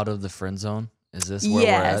get out of the friend zone? Is this where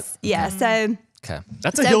Yes, yeah. So we're at? Okay.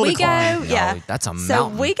 That's a so hill we to climb. go, yeah. Golly, that's a So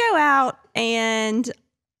mountain. we go out, and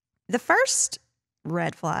the first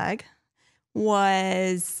red flag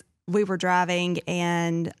was we were driving,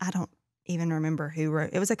 and I don't even remember who wrote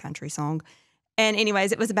it. Was a country song. And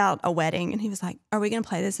anyways, it was about a wedding, and he was like, "Are we going to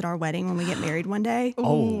play this at our wedding when we get married one day?"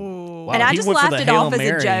 Oh, wow. and I he just went for laughed the it Hail off as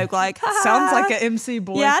Mary. a joke, like, Sounds like "Ha." an MC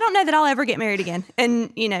boy. Yeah, I don't know that I'll ever get married again.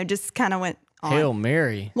 And just kind of went on. Hail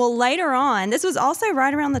Mary. Well, later on, this was also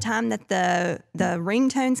right around the time that the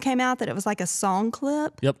ringtones came out. That it was like a song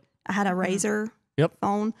clip. Yep. I had a Razor Yep.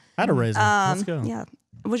 phone. I had a razor. Let's go. Yeah.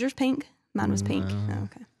 Was yours pink? Mine was pink. Oh,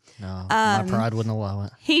 okay. No, my pride wouldn't allow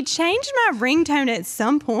it. He changed my ringtone at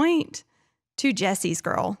some point to Jesse's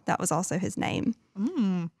Girl. That was also his name.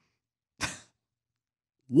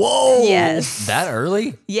 Whoa. Yes. that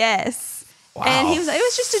early? Yes. Wow. And it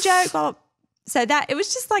was just a joke. Well, so it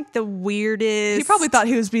was just like the weirdest. He probably thought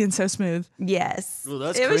he was being so smooth. Yes. Well,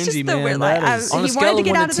 that's it was just cringy, the man. weird. That Like, is- On a he wanted scale to of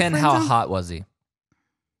get 1 out to of the 10, friend how zone. hot was he?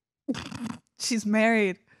 She's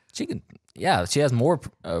married. She can, yeah, she has more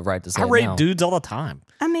right to say I it rate now. dudes all the time.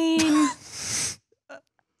 I mean,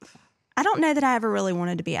 I don't know that I ever really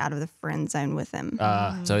wanted to be out of the friend zone with him.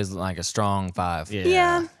 So he's like a strong 5. Yeah.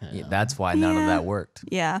 Yeah. Yeah, that's why none of Yeah. that worked.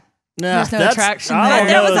 Yeah. Nah, There's no that's- attraction I there. don't But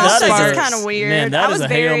that know. was also That just is a- kinda weird. Man, that I is was a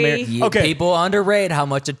Hail very- Mary. You, Okay. People underrate how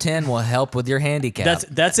much a 10 will help with your handicap.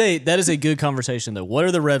 That is a good conversation though. What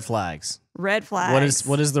are the red flags? Red flags.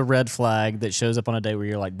 What is the red flag that shows up on a day where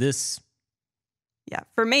you're like, this? Yeah.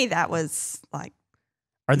 For me, that was like,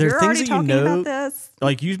 Are there you're things already that you talking know? about this.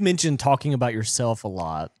 Like you mentioned talking about yourself a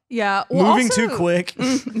lot. Yeah. Well, Moving also, too quick.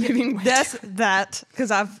 Moving way That's that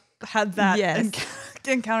because I've had that Yes.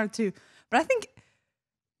 encounter too. But I think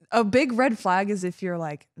a big red flag is if you're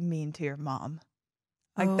like mean to your mom.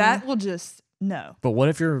 Like Oh. that will just no. But what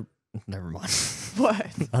if you're? Never mind. What?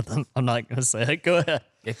 Nothing. I'm not gonna say it. Go ahead.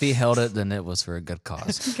 If he held it, then it was for a good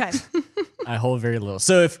cause. Okay. I hold very little.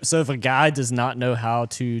 So if a guy does not know how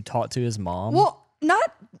to talk to his mom, Well,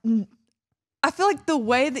 I feel like the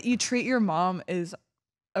way that you treat your mom is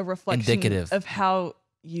a reflection Indicative. of how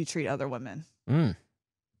you treat other women. no,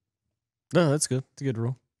 that's good. It's a good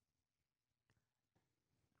rule.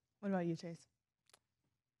 What about you, Chase?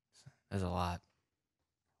 There's a lot.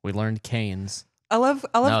 We learned Canes. I love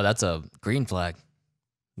No, that's a green flag.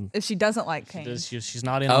 if she doesn't like She Canes. does, she's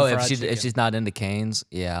not in. Oh, the if fried chicken. she's not into canes,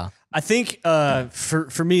 yeah. I think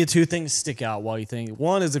for me, two things stick out while you think.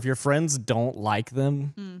 One is if your friends don't like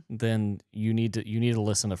them, then you need to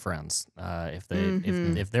listen to friends. If they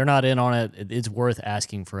if they're not in on it, it's worth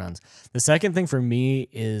asking friends. The second thing for me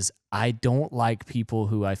is I don't like people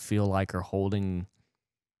who I feel like are holding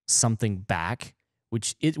something back,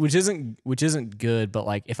 which isn't good. But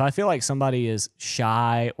like if I feel like somebody is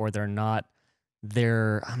shy or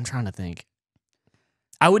I'm trying to think.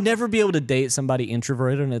 I would never be able to date somebody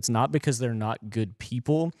introverted, and it's not because they're not good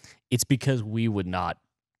people. It's because we would not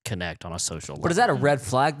connect on a social level. But is that a red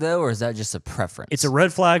flag though, or is that just a preference? It's a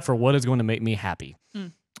red flag for what is going to make me happy.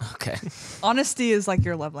 Okay. Honesty is like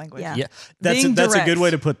your love language. Yeah. Yeah, that's Being a good direct. way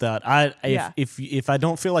to put that. Yeah. If I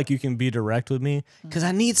don't feel like you can be direct with me, because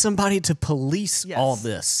I need somebody to police Yes. all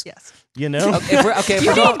this. Yes. You know, If we're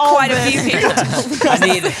Need quite a few people. I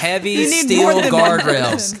need heavy You need steel more than one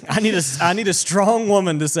guardrails. person. I need a strong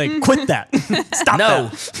woman to say, quit that, stop No.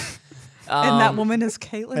 that. And that woman is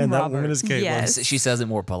Caitlin And that Roberts. woman is Caitlin. Yes. She says it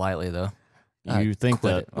more politely though. You think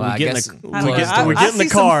quit that? it. Well, I we get guess- in I the, don't we know. get, we I get in the see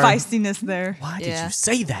car. some feistiness there. Why did Yeah. you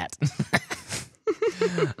say that?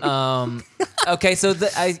 Okay, so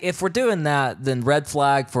if we're doing that, then red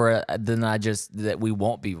flag for that we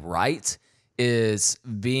won't be right is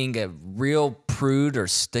being a real prude or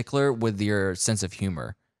stickler with your sense of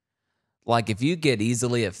humor. Like if you get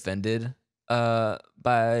easily offended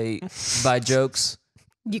by jokes,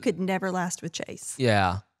 You could never last with Chase.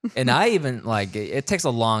 yeah. And I even like it takes a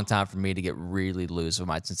long time for me to get really loose with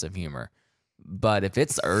my sense of humor. But if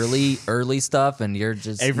it's early stuff and you're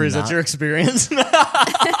just Avery, is that not- your experience? No,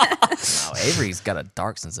 Avery's got a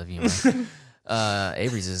dark sense of humor.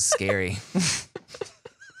 Avery's is scary.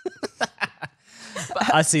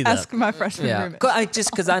 I see that. Ask my freshman Yeah, roommate.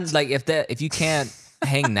 because I'm like if you can't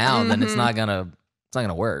hang now, then it's not gonna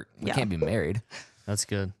work. We Yeah. can't be married. That's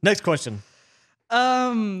good. Next question.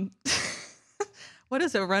 What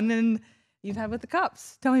is a run-in you've had with the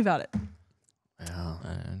cops? Tell me about it. Yeah,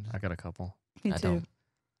 I got a couple. Me I too.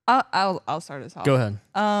 don't. I'll start us off. Go ahead.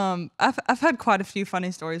 I've had quite a few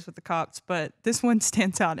funny stories with the cops, but this one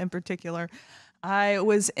stands out in particular. I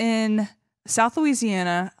was in South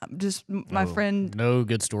Louisiana. Just my friend. No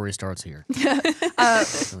good story starts here.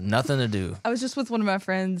 Nothing to do. I was just with one of my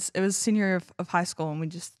friends. It was senior year of high school, and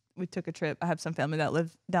we took a trip. I have some family that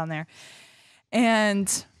live down there,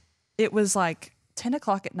 and it was like 10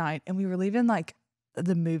 o'clock at night, and we were leaving like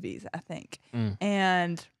the movies, I think.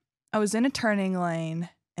 And I was in a turning lane,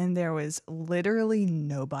 and there was literally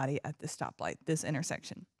nobody at the stoplight, this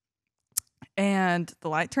intersection. And the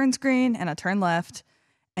light turns green, and I turn left,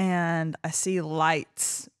 and I see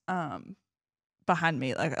lights behind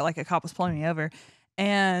me, like a cop was pulling me over.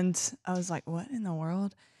 And I was like, what in the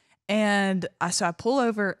world? And so I pull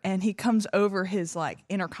over, and he comes over his like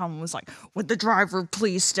intercom and was like, would the driver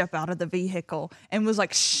please step out of the vehicle? And was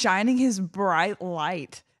like shining his bright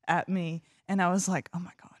light at me. And I was like, oh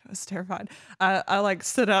my God, I was terrified. I like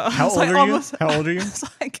stood up. I How was old like, are you? almost- How old are you? I was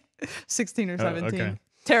like 16 or 17. okay.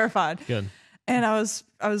 Terrified. Good. And I was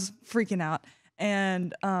freaking out.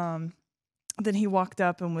 And then he walked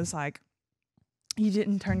up and was like, you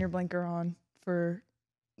didn't turn your blinker on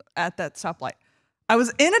at that stoplight. I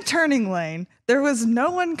was in a turning lane. There was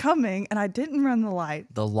no one coming, and I didn't run the light.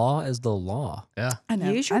 The law is the law. Yeah. I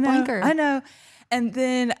know. Use your I know, blinker. I know. And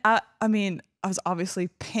then I was obviously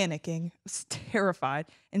panicking, was terrified.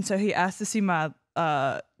 And so he asked to see my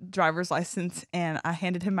driver's license, and I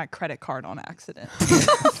handed him my credit card on accident.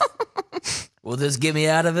 Will this get me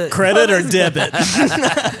out of it? Credit or debit?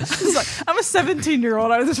 It's like, I'm a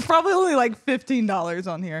 17-year-old. There's probably only like $15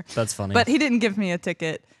 on here. That's funny. But he didn't give me a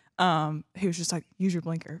ticket. He was just like, use your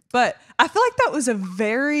blinker. But I feel like that was a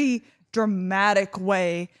very dramatic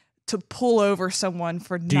way to pull over someone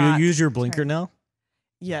for do not. you use your blinker now?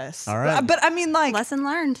 Yes. All right. But I mean, like, Lesson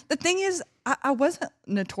learned. the thing is, I wasn't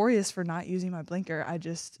notorious for not using my blinker. I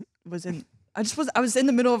was in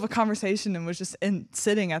the middle of a conversation and was just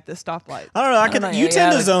sitting at this stoplight. I don't know. know, You yeah,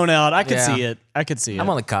 tend to like- zone out. I could yeah. see it. I could see it. I'm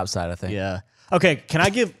on the cop side, I think. Yeah. Okay. Can I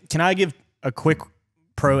give a quick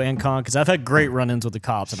pro and con because I've had great run-ins with the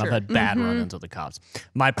cops and I've had bad run-ins with the cops.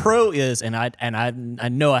 My pro is, and I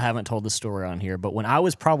know I haven't told this story on here, but when I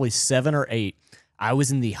was probably 7 or 8, I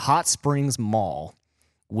was in the Hot Springs Mall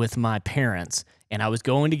with my parents, and I was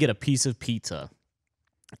going to get a piece of pizza,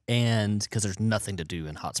 and because there's nothing to do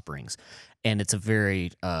in Hot Springs, and it's a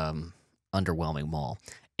very underwhelming mall.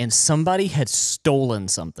 And somebody had stolen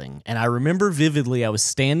something. And I remember vividly, I was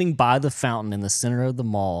standing by the fountain in the center of the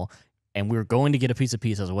mall, and we were going to get a piece of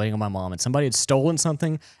pizza. I was waiting on my mom, and somebody had stolen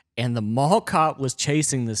something, and the mall cop was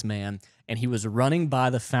chasing this man, and he was running by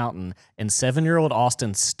the fountain, and 7-year-old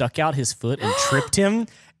Austin stuck out his foot and tripped him.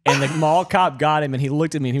 And the mall cop got him, and he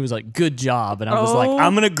looked at me, and he was like, "Good job." And I was like,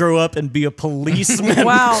 "I'm gonna grow up and be a policeman."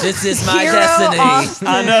 Wow. This is my Hero destiny. Austin.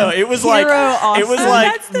 I know. It was like, Austin. it was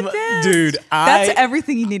like, That's the best. dude. That's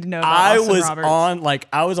everything you need to know about I Austin was Roberts.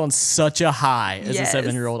 I was on such a high as Yes. a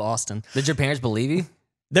 7-year-old Austin. Did your parents believe you?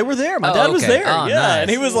 They were there. My Oh, dad was okay. there. Oh, yeah, nice. and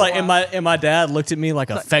he was like, and my dad looked at me like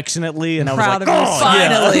affectionately, and I was proud like, of you.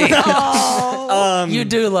 "Oh, yeah." Finally. Oh, You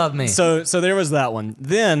do love me. So there was that one.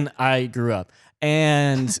 Then I grew up,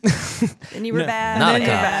 and and you were bad. not and a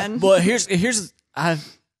you were cop. bad. well, here's I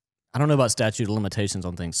don't know about statute of limitations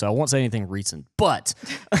on things, so I won't say anything recent. But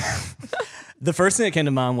the first thing that came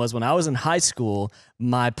to mind was when I was in high school,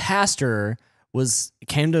 my pastor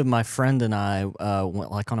came to my friend and I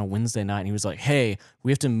went like on a Wednesday night, and he was like, "Hey,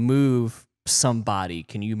 we have to move somebody.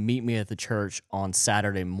 Can you meet me at the church on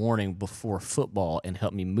Saturday morning before football and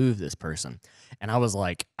help me move this person?" And I was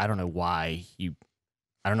like, I don't know why in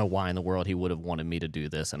the world he would have wanted me to do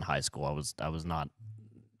this in high school. I was not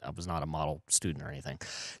a model student or anything.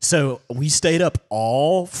 So we stayed up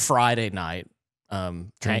all Friday night,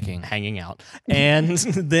 Drinking. hanging out. And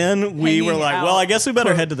then we Hanging were like, out. well, I guess we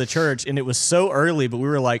better head to the church. And it was so early, but we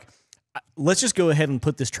were like, let's just go ahead and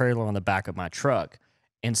put this trailer on the back of my truck.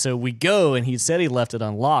 And so we go, and he said he left it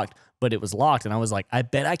unlocked, but it was locked. And I was like, I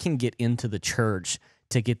bet I can get into the church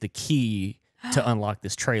to get the key to unlock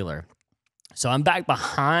this trailer. So I'm back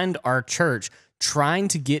behind our church trying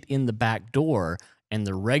to get in the back door, and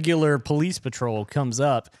the regular police patrol comes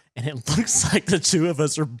up, and it looks like the two of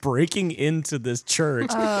us are breaking into this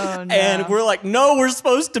church. Oh, no. And we're like, no, we're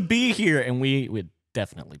supposed to be here. And we'd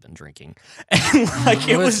definitely been drinking. And like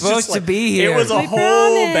it We're was supposed just to like, be here. It was a We whole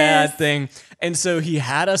promise. bad thing. And so he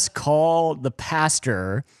had us call the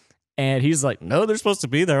pastor. And he's like, no, they're supposed to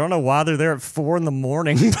be there. I don't know why they're there at 4 a.m,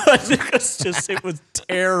 but it was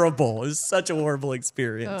terrible. It was such a horrible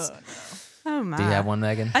experience. Oh my. Do you have one,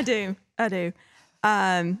 Megan? I do.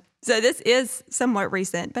 So this is somewhat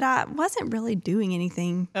recent, but I wasn't really doing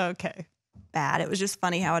anything Okay. bad. It was just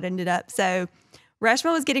funny how it ended up. So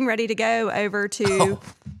Reshma was getting ready to go over to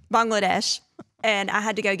Bangladesh, and I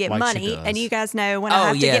had to go get Like she money. does. And you guys know when Oh, I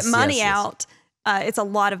have to yes, get money yes, yes. out, it's a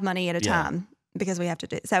lot of money at a Yeah. time because we have to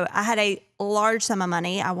do it. So I had a large sum of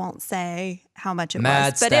money. I won't say how much it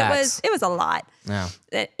Mad was, but stacks. it was a lot. No.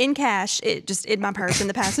 In cash, it just in my purse in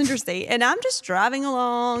the passenger seat, and I'm just driving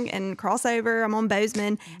along and cross over. I'm on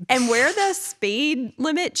Bozeman, and where the speed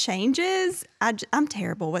limit changes, I'm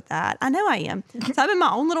terrible with that. I know I am. So I'm in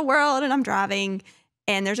my own little world, and I'm driving,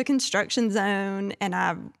 and there's a construction zone, and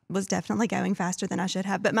I was definitely going faster than I should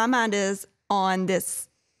have. But my mind is on this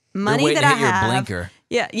money You're waiting that to I hit your have. blinker.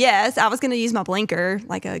 Yeah, yes, I was going to use my blinker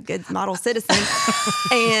like a good model citizen,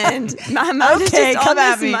 and my mind is Okay, just come on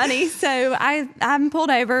at this me. money. So I'm pulled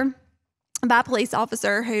over by a police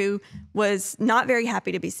officer who was not very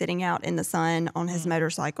happy to be sitting out in the sun on his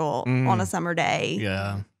motorcycle on a summer day,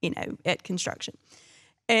 Yeah. at construction.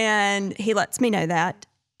 And he lets me know that,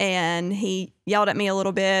 and he yelled at me a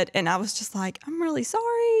little bit, and I was just like, I'm really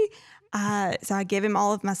sorry. So I give him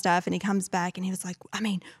all of my stuff, and he comes back, and he was like, I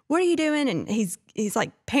mean, what are you doing? And he's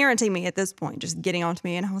like parenting me at this point, just getting on to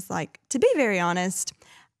me. And I was like, to be very honest,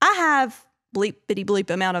 I have bleep bitty bleep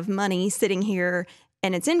amount of money sitting here,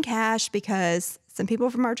 and it's in cash because some people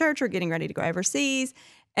from our church are getting ready to go overseas.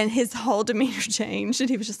 And his whole demeanor changed, and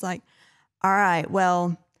he was just like, all right,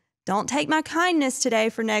 well, don't take my kindness today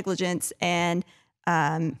for negligence, and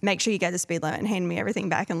make sure you go the speed limit, and hand me everything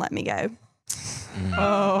back and let me go.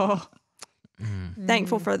 Oh.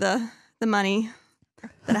 Thankful for the money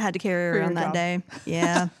that I had to carry For your around that job. day.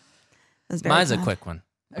 Yeah. It was very Mine's a fun. quick one.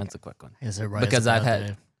 Mine's a quick one. Is it right? Because I've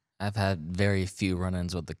had very few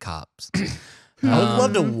run-ins with the cops. I would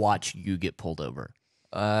love to watch you get pulled over.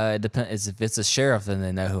 It depends. If it's a sheriff, then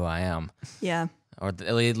they know who I am, Yeah. or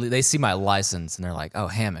they see my license and they're like, "Oh,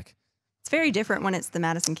 Hammock." It's very different when it's the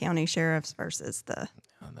Madison County Sheriffs versus the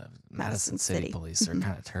Oh, the Madison Madison City City. Police are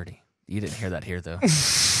kind of turdy. You didn't hear that here though.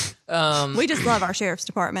 We just love our sheriff's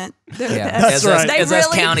department. They're the Yeah, best. as us- They as us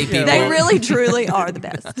really, county people. They really, truly are the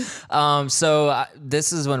best. So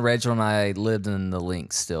this is when Rachel and I lived in the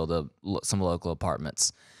Links still, some local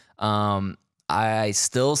apartments. I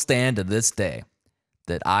still stand to this day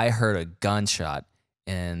that I heard a gunshot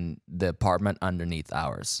in the apartment underneath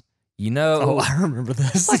ours. You know, Oh, I remember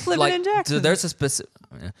this. Like living in Jackson. so there's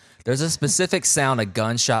a specific sound a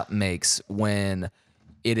gunshot makes when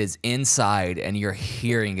it is inside and you're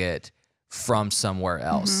hearing it from somewhere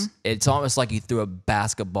else. It's almost like you threw a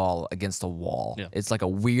basketball against a wall. Yeah. It's like a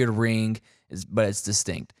weird ring, but it's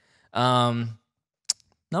distinct.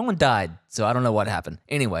 No one died, so I don't know what happened.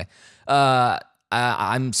 Anyway,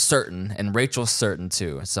 I'm certain, and Rachel's certain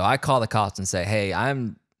too. So I call the cops and say, hey,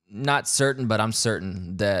 I'm not certain, but I'm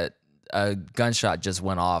certain that a gunshot just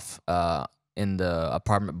went off in the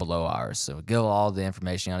apartment below ours. So give all the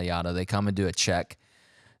information, yada, yada. They come and do a check.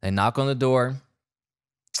 They knock on the door,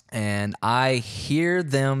 and I hear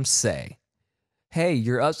them say, hey,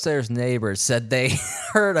 your upstairs neighbor said they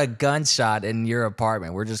heard a gunshot in your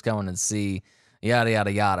apartment. We're just going to see, yada,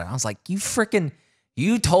 yada, yada. I was like,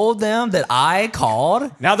 you told them that I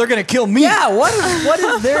called? Now they're gonna kill me. Yeah, what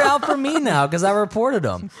is they're out for me now because I reported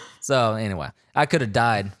them. So anyway, I could have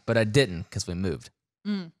died, but I didn't because we moved.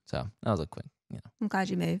 So that was a quick, I'm glad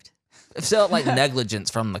you moved. it felt like negligence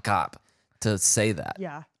from the cop to say that.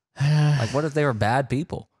 Yeah. Like, what if they were bad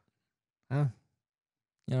people? Oh.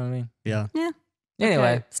 You know what I mean? Yeah. Yeah.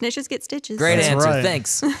 Anyway, Snitches get stitches. great That's answer. right.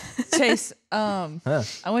 Thanks. Chase, Huh.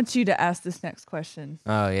 I want you to ask this next question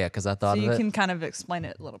Oh yeah, because I so thought of you it. can kind of explain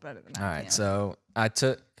it a little better than All I right, can. so I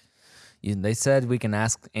took. They said we can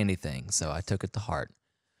ask anything, so I took it to heart.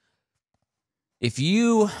 If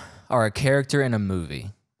you are a character in a movie,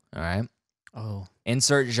 all right, Oh.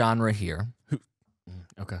 insert genre here.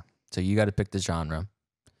 Okay. So you got to pick the genre.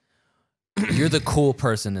 You're the cool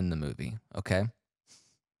person in the movie, okay?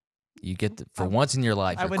 You get for once in your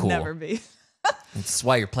life, I you're would cool. never be. That's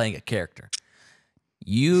why you're playing a character.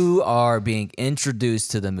 You are being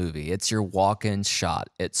introduced to the movie. It's your walk-in shot.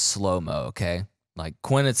 It's slow-mo, okay? Like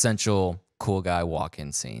quintessential cool guy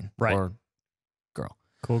walk-in scene. Right. Or girl,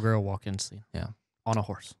 Cool girl walk-in scene. Yeah. On a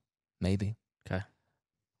horse. maybe. Okay.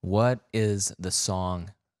 What is the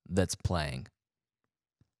song that's playing?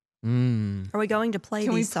 Are we going to play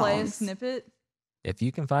Can we these play a songs? snippet? If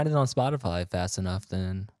you can find it on Spotify fast enough,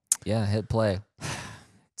 then yeah, hit play.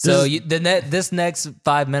 So This this next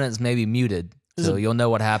 5 minutes may be muted, so you'll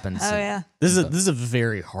know what happens. Oh yeah. This is a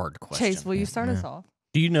very hard question. Chase, will you start us off?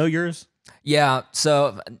 Do you know yours? Yeah,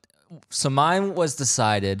 so mine was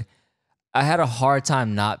decided. I had a hard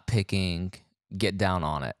time not picking "Get Down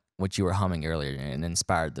on It," which you were humming earlier, and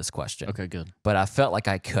inspired this question. Okay, good. But I felt like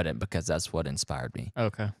I couldn't because that's what inspired me.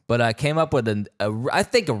 Okay. But I came up with I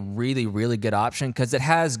think a really, really good option because it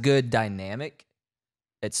has good dynamic.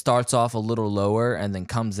 It starts off a little lower and then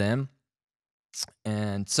comes in.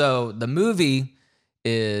 And so the movie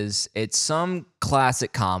it's some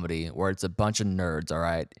classic comedy where it's a bunch of nerds, all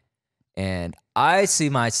right? And I see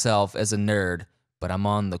myself as a nerd, but I'm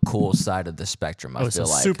on the cool side of the spectrum. I Oh, so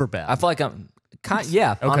feel like super bad. I feel like I'm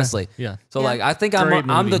honestly. Yeah. So Yeah. like I think Great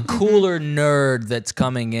I'm the movie. cooler nerd that's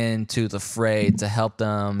coming into the fray to help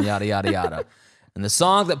them, yada yada yada. And the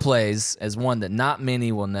song that plays is one that not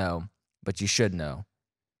many will know, but you should know.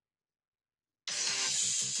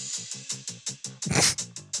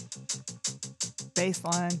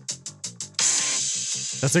 Baseline.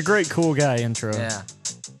 That's a great cool guy intro. Yeah.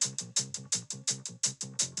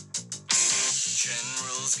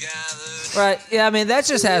 Right. Yeah, I mean that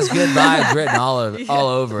just has good vibes written all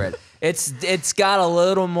over it. It's got a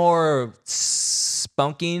little more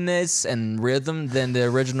spunkiness and rhythm than the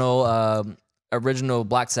original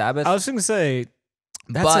Black Sabbath. I was going to say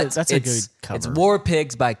but that's a good cover. It's War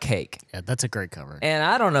Pigs by Cake. Yeah, that's a great cover. And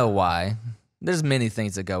I don't know why. There's many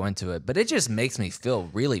things that go into it, but it just makes me feel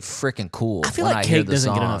really freaking cool. I feel when like I hear Cake the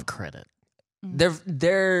doesn't get song. enough credit.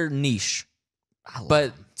 They're niche,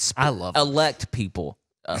 but I love them. elect people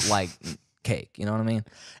like Cake. You know what I mean?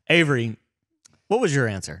 Avery, what was your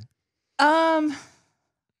answer? Don't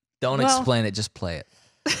Well- explain it, just play it,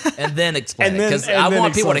 and then explain And it then- because and I then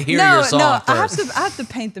want people to explain. hear your song no, first. I have to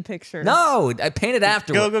paint the picture. No, I paint it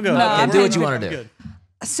afterward. Go. No, Okay, I'm do what painting you it. want to do. Good.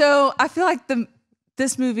 So I feel like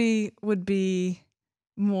this movie would be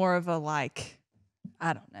more of a like,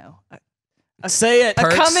 I don't know, Say it. a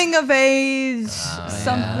Perks? coming of age Oh,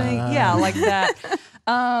 something, yeah, like that.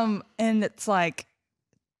 And it's like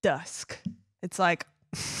dusk. It's like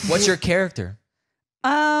What's your character?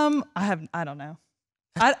 I don't know.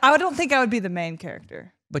 I don't think I would be the main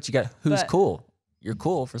character. But you got who's But- cool. You're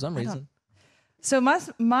cool for some I don't- reason. So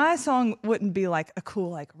my song wouldn't be like a cool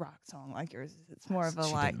like rock song like yours. It's more of a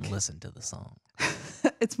She like didn't listen to the song.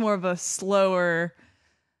 it's more of a slower.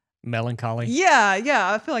 Melancholy.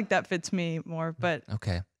 Yeah, I feel like that fits me more, but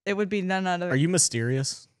Okay. it would be none other Are you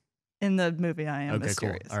mysterious? in the movie I am Okay,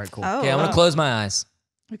 mysterious. cool. All right, cool. Oh, Okay, I'm gonna close my eyes.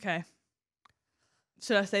 Okay.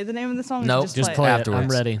 Should I say the name of the song? Or Nope. Just it? play it. I'm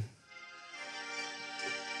Afterwards. ready.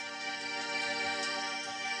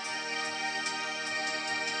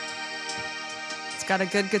 It's got a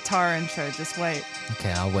good guitar intro. Just wait.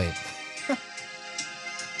 Okay, I'll wait.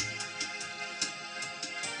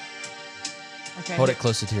 Okay. Hold it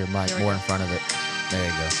closer to your mic, Here we more go. in front of it. There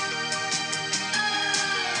you go.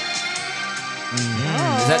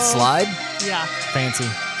 Oh. Is that slide? Yeah. Fancy.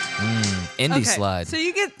 Indie Okay. slide. So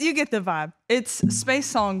you get the vibe. It's Space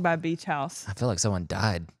Song by Beach House. I feel like someone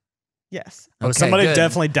died. Yes. Oh, Okay, somebody good.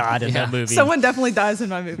 definitely died in Yeah. that movie. Someone definitely dies in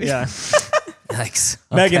my movie. Yeah. Yikes.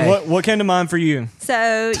 Megan, Okay. what came to mind for you?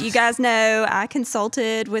 So you guys know I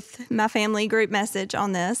consulted with my family group message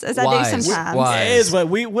on this, as I Wise. do sometimes. Wise. It is what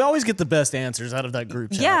we always get the best answers out of that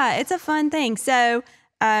group chat. Yeah, it's a fun thing. So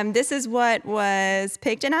this is what was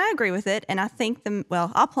picked, and I agree with it. And I think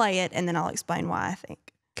I'll play it, and then I'll explain why I think.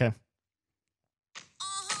 Okay.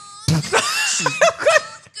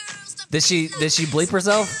 Did she bleep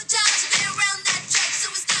herself?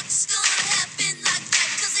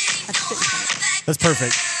 That's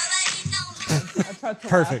perfect. I tried to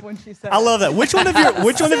Perfect. laugh when she said I it. love that. Which one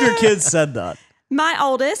of your kids said that? My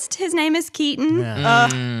oldest, his name is Keaton. Yeah.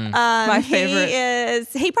 My favorite.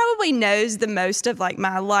 He probably knows the most of like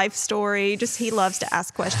my life story. Just he loves to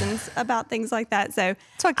ask questions about things like that. So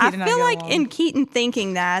why I Keaton and I feel get like along. in Keaton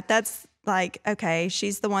thinking that's like, okay,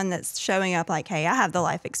 she's the one that's showing up like, hey, I have the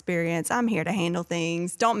life experience. I'm here to handle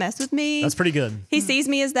things. Don't mess with me. That's pretty good. He sees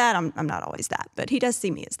me as that. I'm not always that, but he does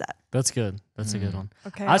see me as that. That's good. That's a good one.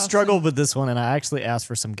 Okay, I awesome. struggled with this one, and I actually asked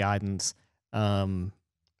for some guidance. From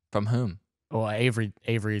whom? Well, Avery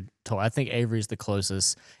told. I think Avery's the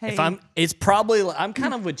closest. If Hey. it's probably. I'm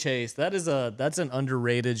kind of with Chase. That's an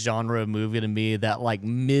underrated genre of movie to me. That like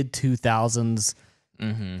mid 2000s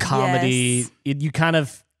comedy. Yes. You kind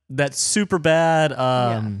of that super bad.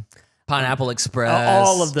 Pineapple Express.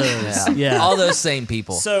 All of those. Yeah. All those same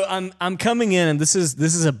people. So I'm coming in, and this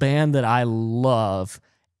is a band that I love,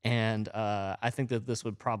 and I think that this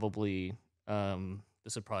would probably be it.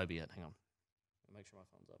 Hang on, make sure my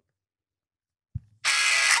phone's up.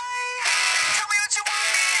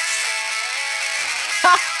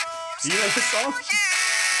 Do you know this song?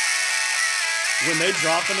 When they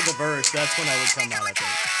drop into the verse, that's when I would come out, I think.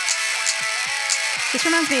 This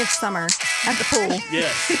reminds me of summer at the pool.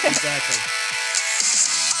 Yes, exactly.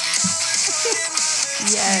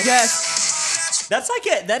 Yes. Yes.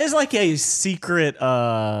 That is like a secret.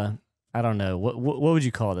 I don't know what would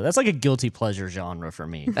you call it? That's like a guilty pleasure genre for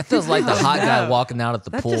me. That feels like the hot guy no. walking out at the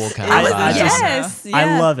pool just kind of is. vibe. I just- Yes. I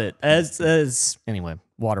yeah. love it. As anyway,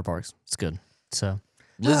 water parks. It's good. So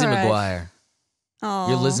Lizzie All right. McGuire. Aw.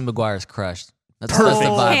 Your Lizzie McGuire's crushed. That's Perfect. the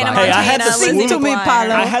vibe. Hannah I Hey, I had Montana, to Lizzie swoop. McGuire.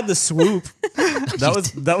 I had the swoop.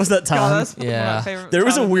 that was that God, time. that's one of my Yeah. favorite There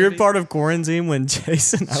was a childhood weird movies. part of quarantine when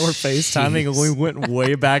Jason and I were FaceTiming and we went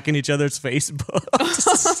way back in each other's Facebook.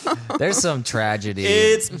 There's some tragedy.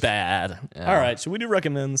 It's bad. Yeah. All right, should we do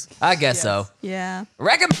recommends? I guess so. Yeah.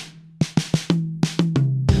 Recommend.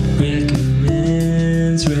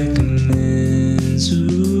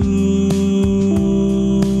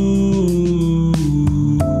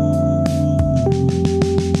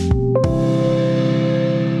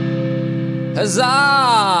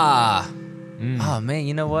 Huzzah! Oh man,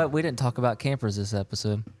 you know what? We didn't talk about campers this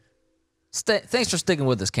episode. Thanks for sticking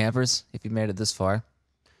with us, campers. If you made it this far,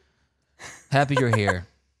 happy you're here.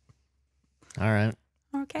 All right.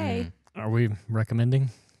 Okay. Are we recommending?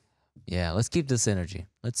 Yeah, let's keep this energy.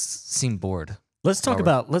 Let's seem bored. Let's talk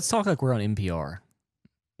Alright. let's talk like we're on NPR.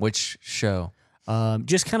 Which show?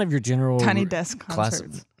 Just kind of your general Tiny Desk Classic.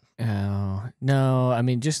 concerts. No, I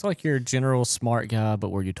mean just like your general smart guy, but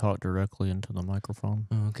where you talk directly into the microphone.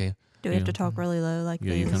 Oh, okay. Do we have Yeah. to talk really low like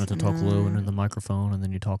Yeah, this? you kind of have to talk low into the microphone, and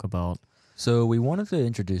then you talk about. So we wanted to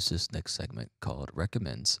introduce this next segment called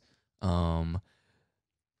Recommends. The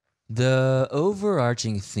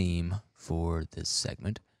overarching theme for this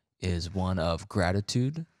segment is one of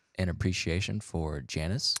gratitude and appreciation for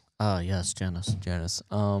Janice. Yes, Janice. Janice.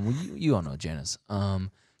 You all know Janice.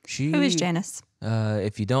 She Who is Janice?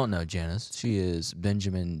 If you don't know Janice, she is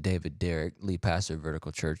Benjamin David Derrick, lead pastor of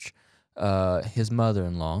Vertical Church. His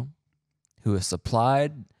mother-in-law, who has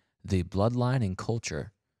supplied the bloodline and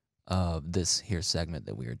culture of this here segment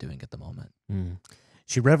that we are doing at the moment.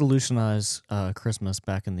 She revolutionized Christmas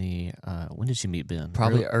back in the when did she meet Ben?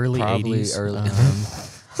 Probably early probably 80s. early.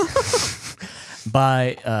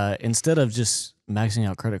 By instead of just maxing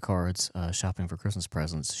out credit cards shopping for Christmas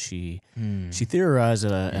presents, she theorized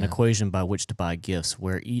an equation by which to buy gifts,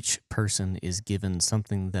 where each person is given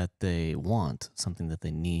something that they want, something that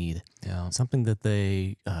they need, Yeah. something that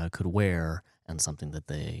they could wear, and something that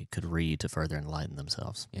they could read to further enlighten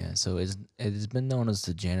themselves. Yeah. So it has been known as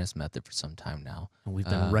the Janus method for some time now. And we've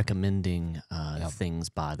been recommending things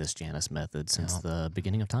by this Janus method since Yep. the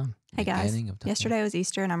beginning of time. Hey guys, Beginning of time. yesterday was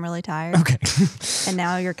Easter and I'm really tired. Okay. And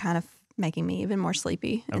now you're kind of making me even more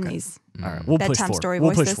sleepy in Okay. these. All right. We'll push Bedtime forward. story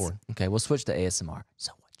We'll push voices. forward. Okay, we'll switch to ASMR.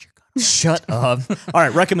 So what you're gonna Shut up. All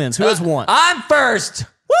right. Recommends. Who has one? I'm first.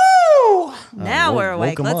 Woo! Now we're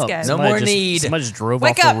awake. woke 'em Let's up. go. No Somebody more just- need. Somebody just drove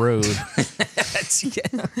Wake off up. the road.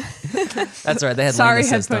 That's right. They had Sorry, lane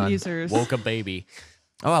assist headphone on. users. Woke a baby.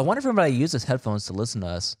 Oh, I wonder if everybody uses headphones to listen to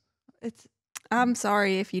us. It's I'm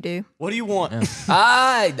sorry if you do. What do you want?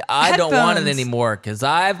 I don't want it Headphones. anymore because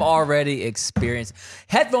I've already experienced.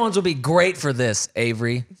 Headphones will be great for this,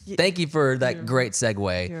 Avery. Thank you for that great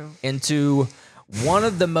segue Yeah. into one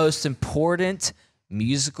of the most important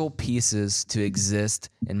musical pieces to exist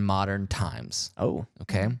in modern times. Oh.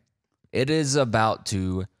 Okay. It is about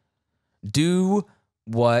to do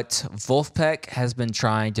what Wolfpack has been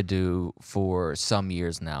trying to do for some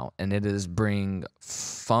years now, and it is bring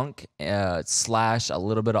funk slash a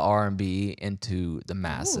little bit of R&B into the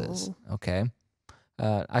masses. Ooh. Okay.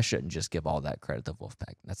 I shouldn't just give all that credit to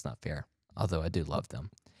Wolfpack. That's not fair, although I do love them.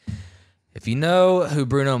 If you know who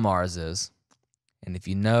Bruno Mars is, and if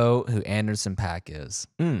you know who Anderson .Paak is,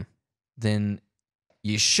 then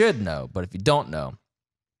you should know. But if you don't know,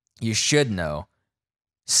 you should know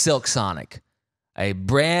Silk Sonic, a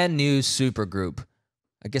brand new super group,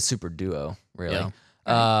 I guess super duo, really,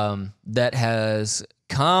 that has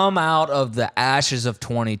come out of the ashes of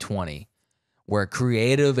 2020, where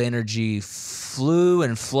creative energy flew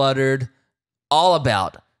and fluttered all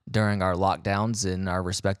about during our lockdowns in our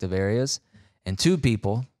respective areas. And two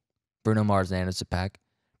people, Bruno Mars and Anderson .Paak,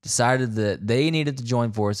 decided that they needed to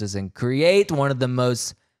join forces and create one of the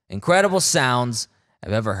most incredible sounds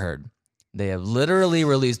I've ever heard. They have literally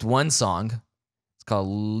released one song. It's called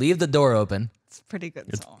Leave the Door Open. a pretty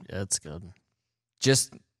good song. Yeah, it's good.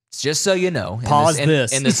 Just so you know. Pause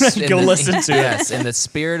this. Go listen to it. Yes, in the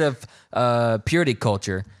spirit of purity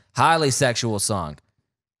culture, highly sexual song.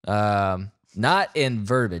 Not in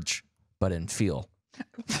verbiage, but in feel.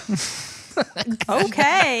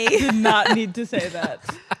 Okay. Did not need to say that.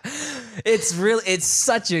 It's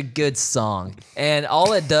such a good song. And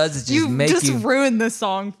all it does is just You make just you ruined the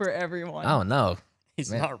song for everyone. Oh no.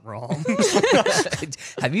 He's not wrong.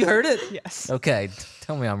 Have you heard it? Yes. Okay,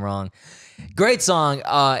 tell me I'm wrong. Great song.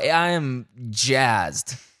 I am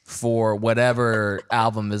jazzed for whatever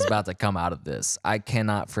album is about to come out of this. I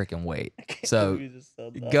cannot freaking wait. So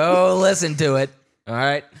go listen to it. All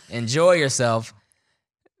right. Enjoy yourself.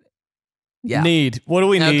 Yeah. Need. What do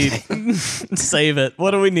we need? Okay. Save it. What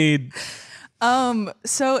do we need?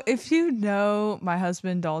 So if you know my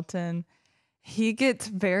husband Dalton, he gets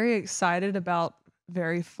very excited about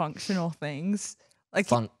very functional things. Like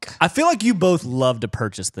Funk. I feel like you both love to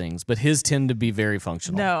purchase things, but his tend to be very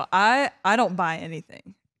functional. no, I don't buy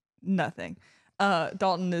anything. Nothing.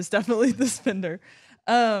 Dalton is definitely the spender.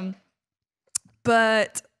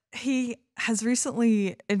 But he has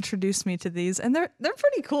recently introduced me to these and they're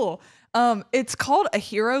pretty cool. It's called a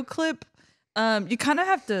hero clip. You kind of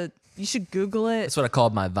have to you should Google it. That's what I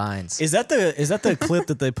called my vines. Is that the clip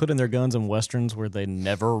that they put in their guns in westerns where they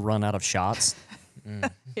never run out of shots?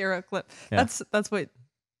 Hero clip. Yeah. That's what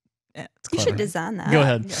You Clever. should design that. Go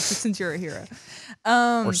ahead. yeah, since you're a hero.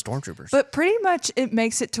 Or stormtroopers. But pretty much it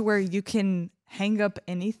makes it to where you can hang up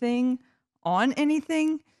anything on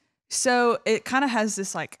anything. So it kind of has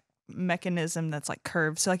this like mechanism that's like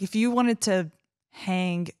curved. So like if you wanted to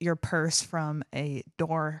hang your purse from a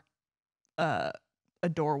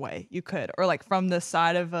doorway, you could, or like from the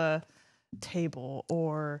side of a table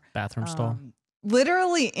or Bathroom stall.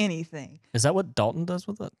 literally anything. Is that what Dalton does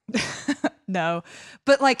with it? No,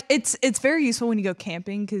 but like it's very useful when you go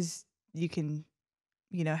camping because you can,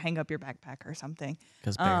 hang up your backpack or something.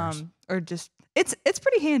 Because bears. Or just it's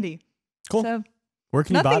pretty handy. Cool. So Where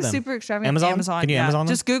can you buy nothing them? super extravagant. Amazon? Can you yeah. Amazon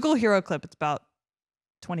them? Just Google Hero Clip. It's about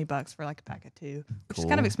 $20 for like a pack of 2, which is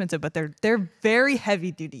kind of Cool. expensive, but they're very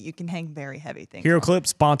heavy duty. You can hang very heavy things. Hero on. Clip,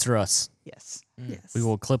 sponsor us. Yes. Yes. We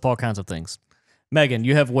will clip all kinds of things. Megan,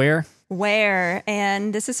 you have where? Where?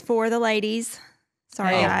 And this is for the ladies.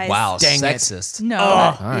 Sorry, Oh, guys. Wow, Dang it. sexist. No.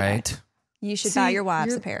 Oh. All right. You should See, buy your wives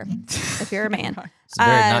you're- a pair if you're a man. It's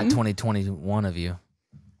very not Um, 2021 of you.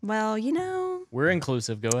 Well, We're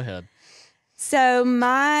inclusive. Go ahead. So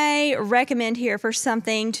my recommend here for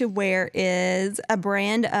something to wear is a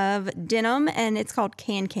brand of denim, and it's called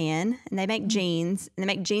Can, and they make jeans, and they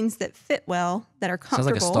make jeans that fit well, that are Sounds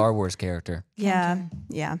comfortable. like a Star Wars character. Yeah,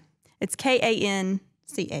 yeah. It's Kancan.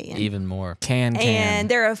 Even more. And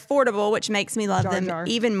they're affordable, which makes me love Jar them Jar.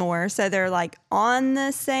 even more. So they're like on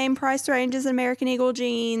the same price range as American Eagle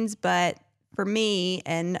jeans, but for me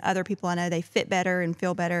and other people I know, they fit better and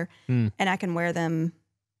feel better, and I can wear them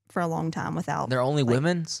for a long time without They're only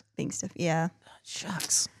women's? being stiff. Yeah,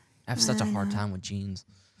 Shucks. I have such a hard time with jeans.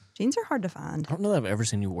 jeans are hard to find. I don't know that I've ever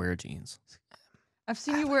seen you wear jeans. I've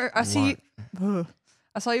seen you wear. I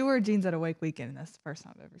saw you wear jeans at a Wake Weekend. And that's the first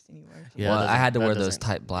time I've ever seen you wear jeans. Well, I had to that wear those doesn't-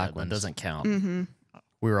 tight black That ones. doesn't count. Mm-hmm.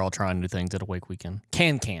 We were all trying new things at a Wake Weekend.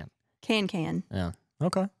 Can. Can. Yeah.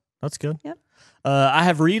 Okay. That's good. Yep. I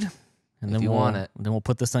have Reed. And If then you we'll, want it. then we'll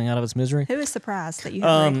put this thing out of its misery. Who is surprised that you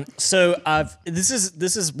have Rick? So this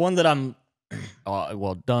is one that I'm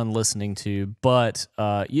done listening to, but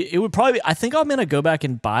it would probably be, I think I'm gonna go back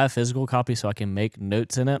and buy a physical copy so I can make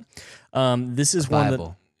notes in it. This is one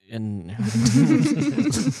Bible. that in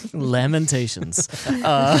Lamentations.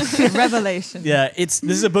 Revelation. Yeah, this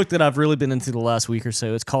is a book that I've really been into the last week or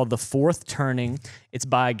so. It's called The Fourth Turning. It's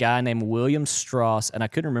by a guy named William Strauss, and I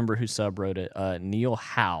couldn't remember who sub wrote it. Neil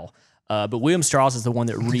Howe. But William Strauss is the one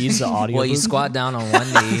that reads the audio. Well, you squat down on one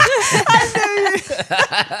knee.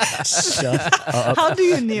 Shut up. How do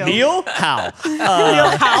you kneel? Neil Howe.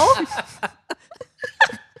 How?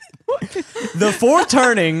 The Fourth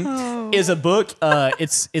Turning is a book.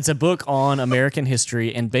 It's a book on American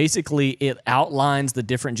history, and basically it outlines the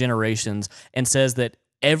different generations and says that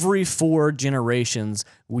every 4 generations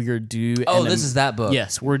we are due. Oh, this is that book.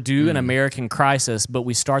 Yes, we're due an American crisis, but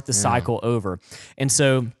we start the cycle over, and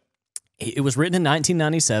so. It was written in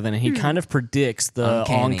 1997, and he kind of predicts the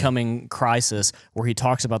Uncanny. oncoming crisis where he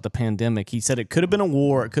talks about the pandemic. He said it could have been a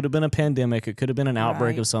war, it could have been a pandemic, it could have been an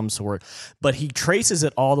outbreak Right. of some sort, but he traces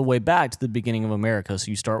it all the way back to the beginning of America.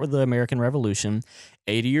 So you start with the American Revolution.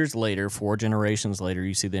 80 years later, 4 generations later,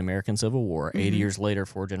 you see the American Civil War. 80 years later,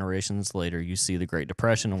 4 generations later, you see the Great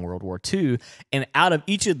Depression and World War II. And out of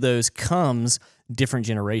each of those comes different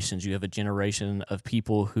generations. You have a generation of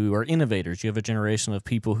people who are innovators. You have a generation of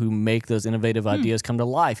people who make those innovative ideas come to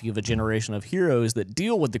life. You have a generation of heroes that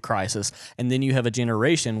deal with the crisis. And then you have a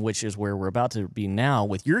generation, which is where we're about to be now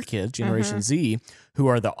with your kids, Generation Z, who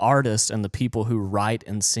are the artists and the people who write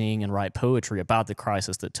and sing and write poetry about the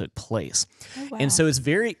crisis that took place. And so it's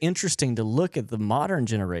very interesting to look at the modern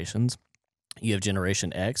generations. You have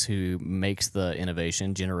Generation X, who makes the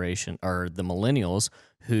innovation, or the millennials,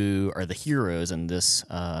 who are the heroes in this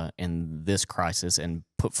crisis and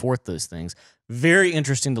put forth those things. Very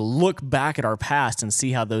interesting to look back at our past and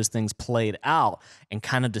see how those things played out, and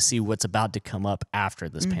kind of to see what's about to come up after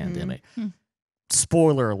this pandemic.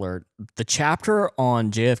 Spoiler alert: the chapter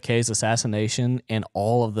on JFK's assassination and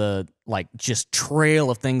all of the just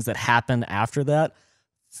trail of things that happened after that,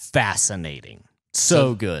 fascinating.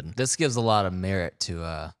 So good. This gives a lot of merit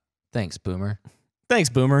to thanks, Boomer. Thanks,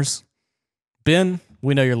 boomers. Ben,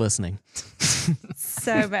 we know you're listening.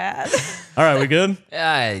 So bad. All right, we good?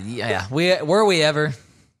 Yeah. Were we ever?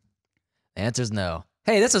 The answer's no.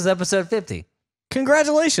 Hey, this was episode 50.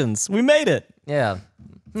 Congratulations. We made it. Yeah.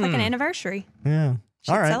 It's like an anniversary. Yeah.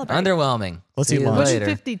 Should All right. celebrate. Underwhelming. Let's See eat you lunch. later.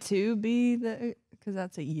 Wouldn't 52 be the? Because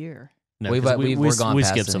that's a year. No, We're 'cause gone we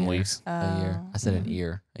past skipped a some year. weeks. A year. I said an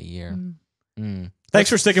ear. A year. Thanks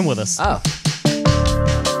for sticking with us. Oh.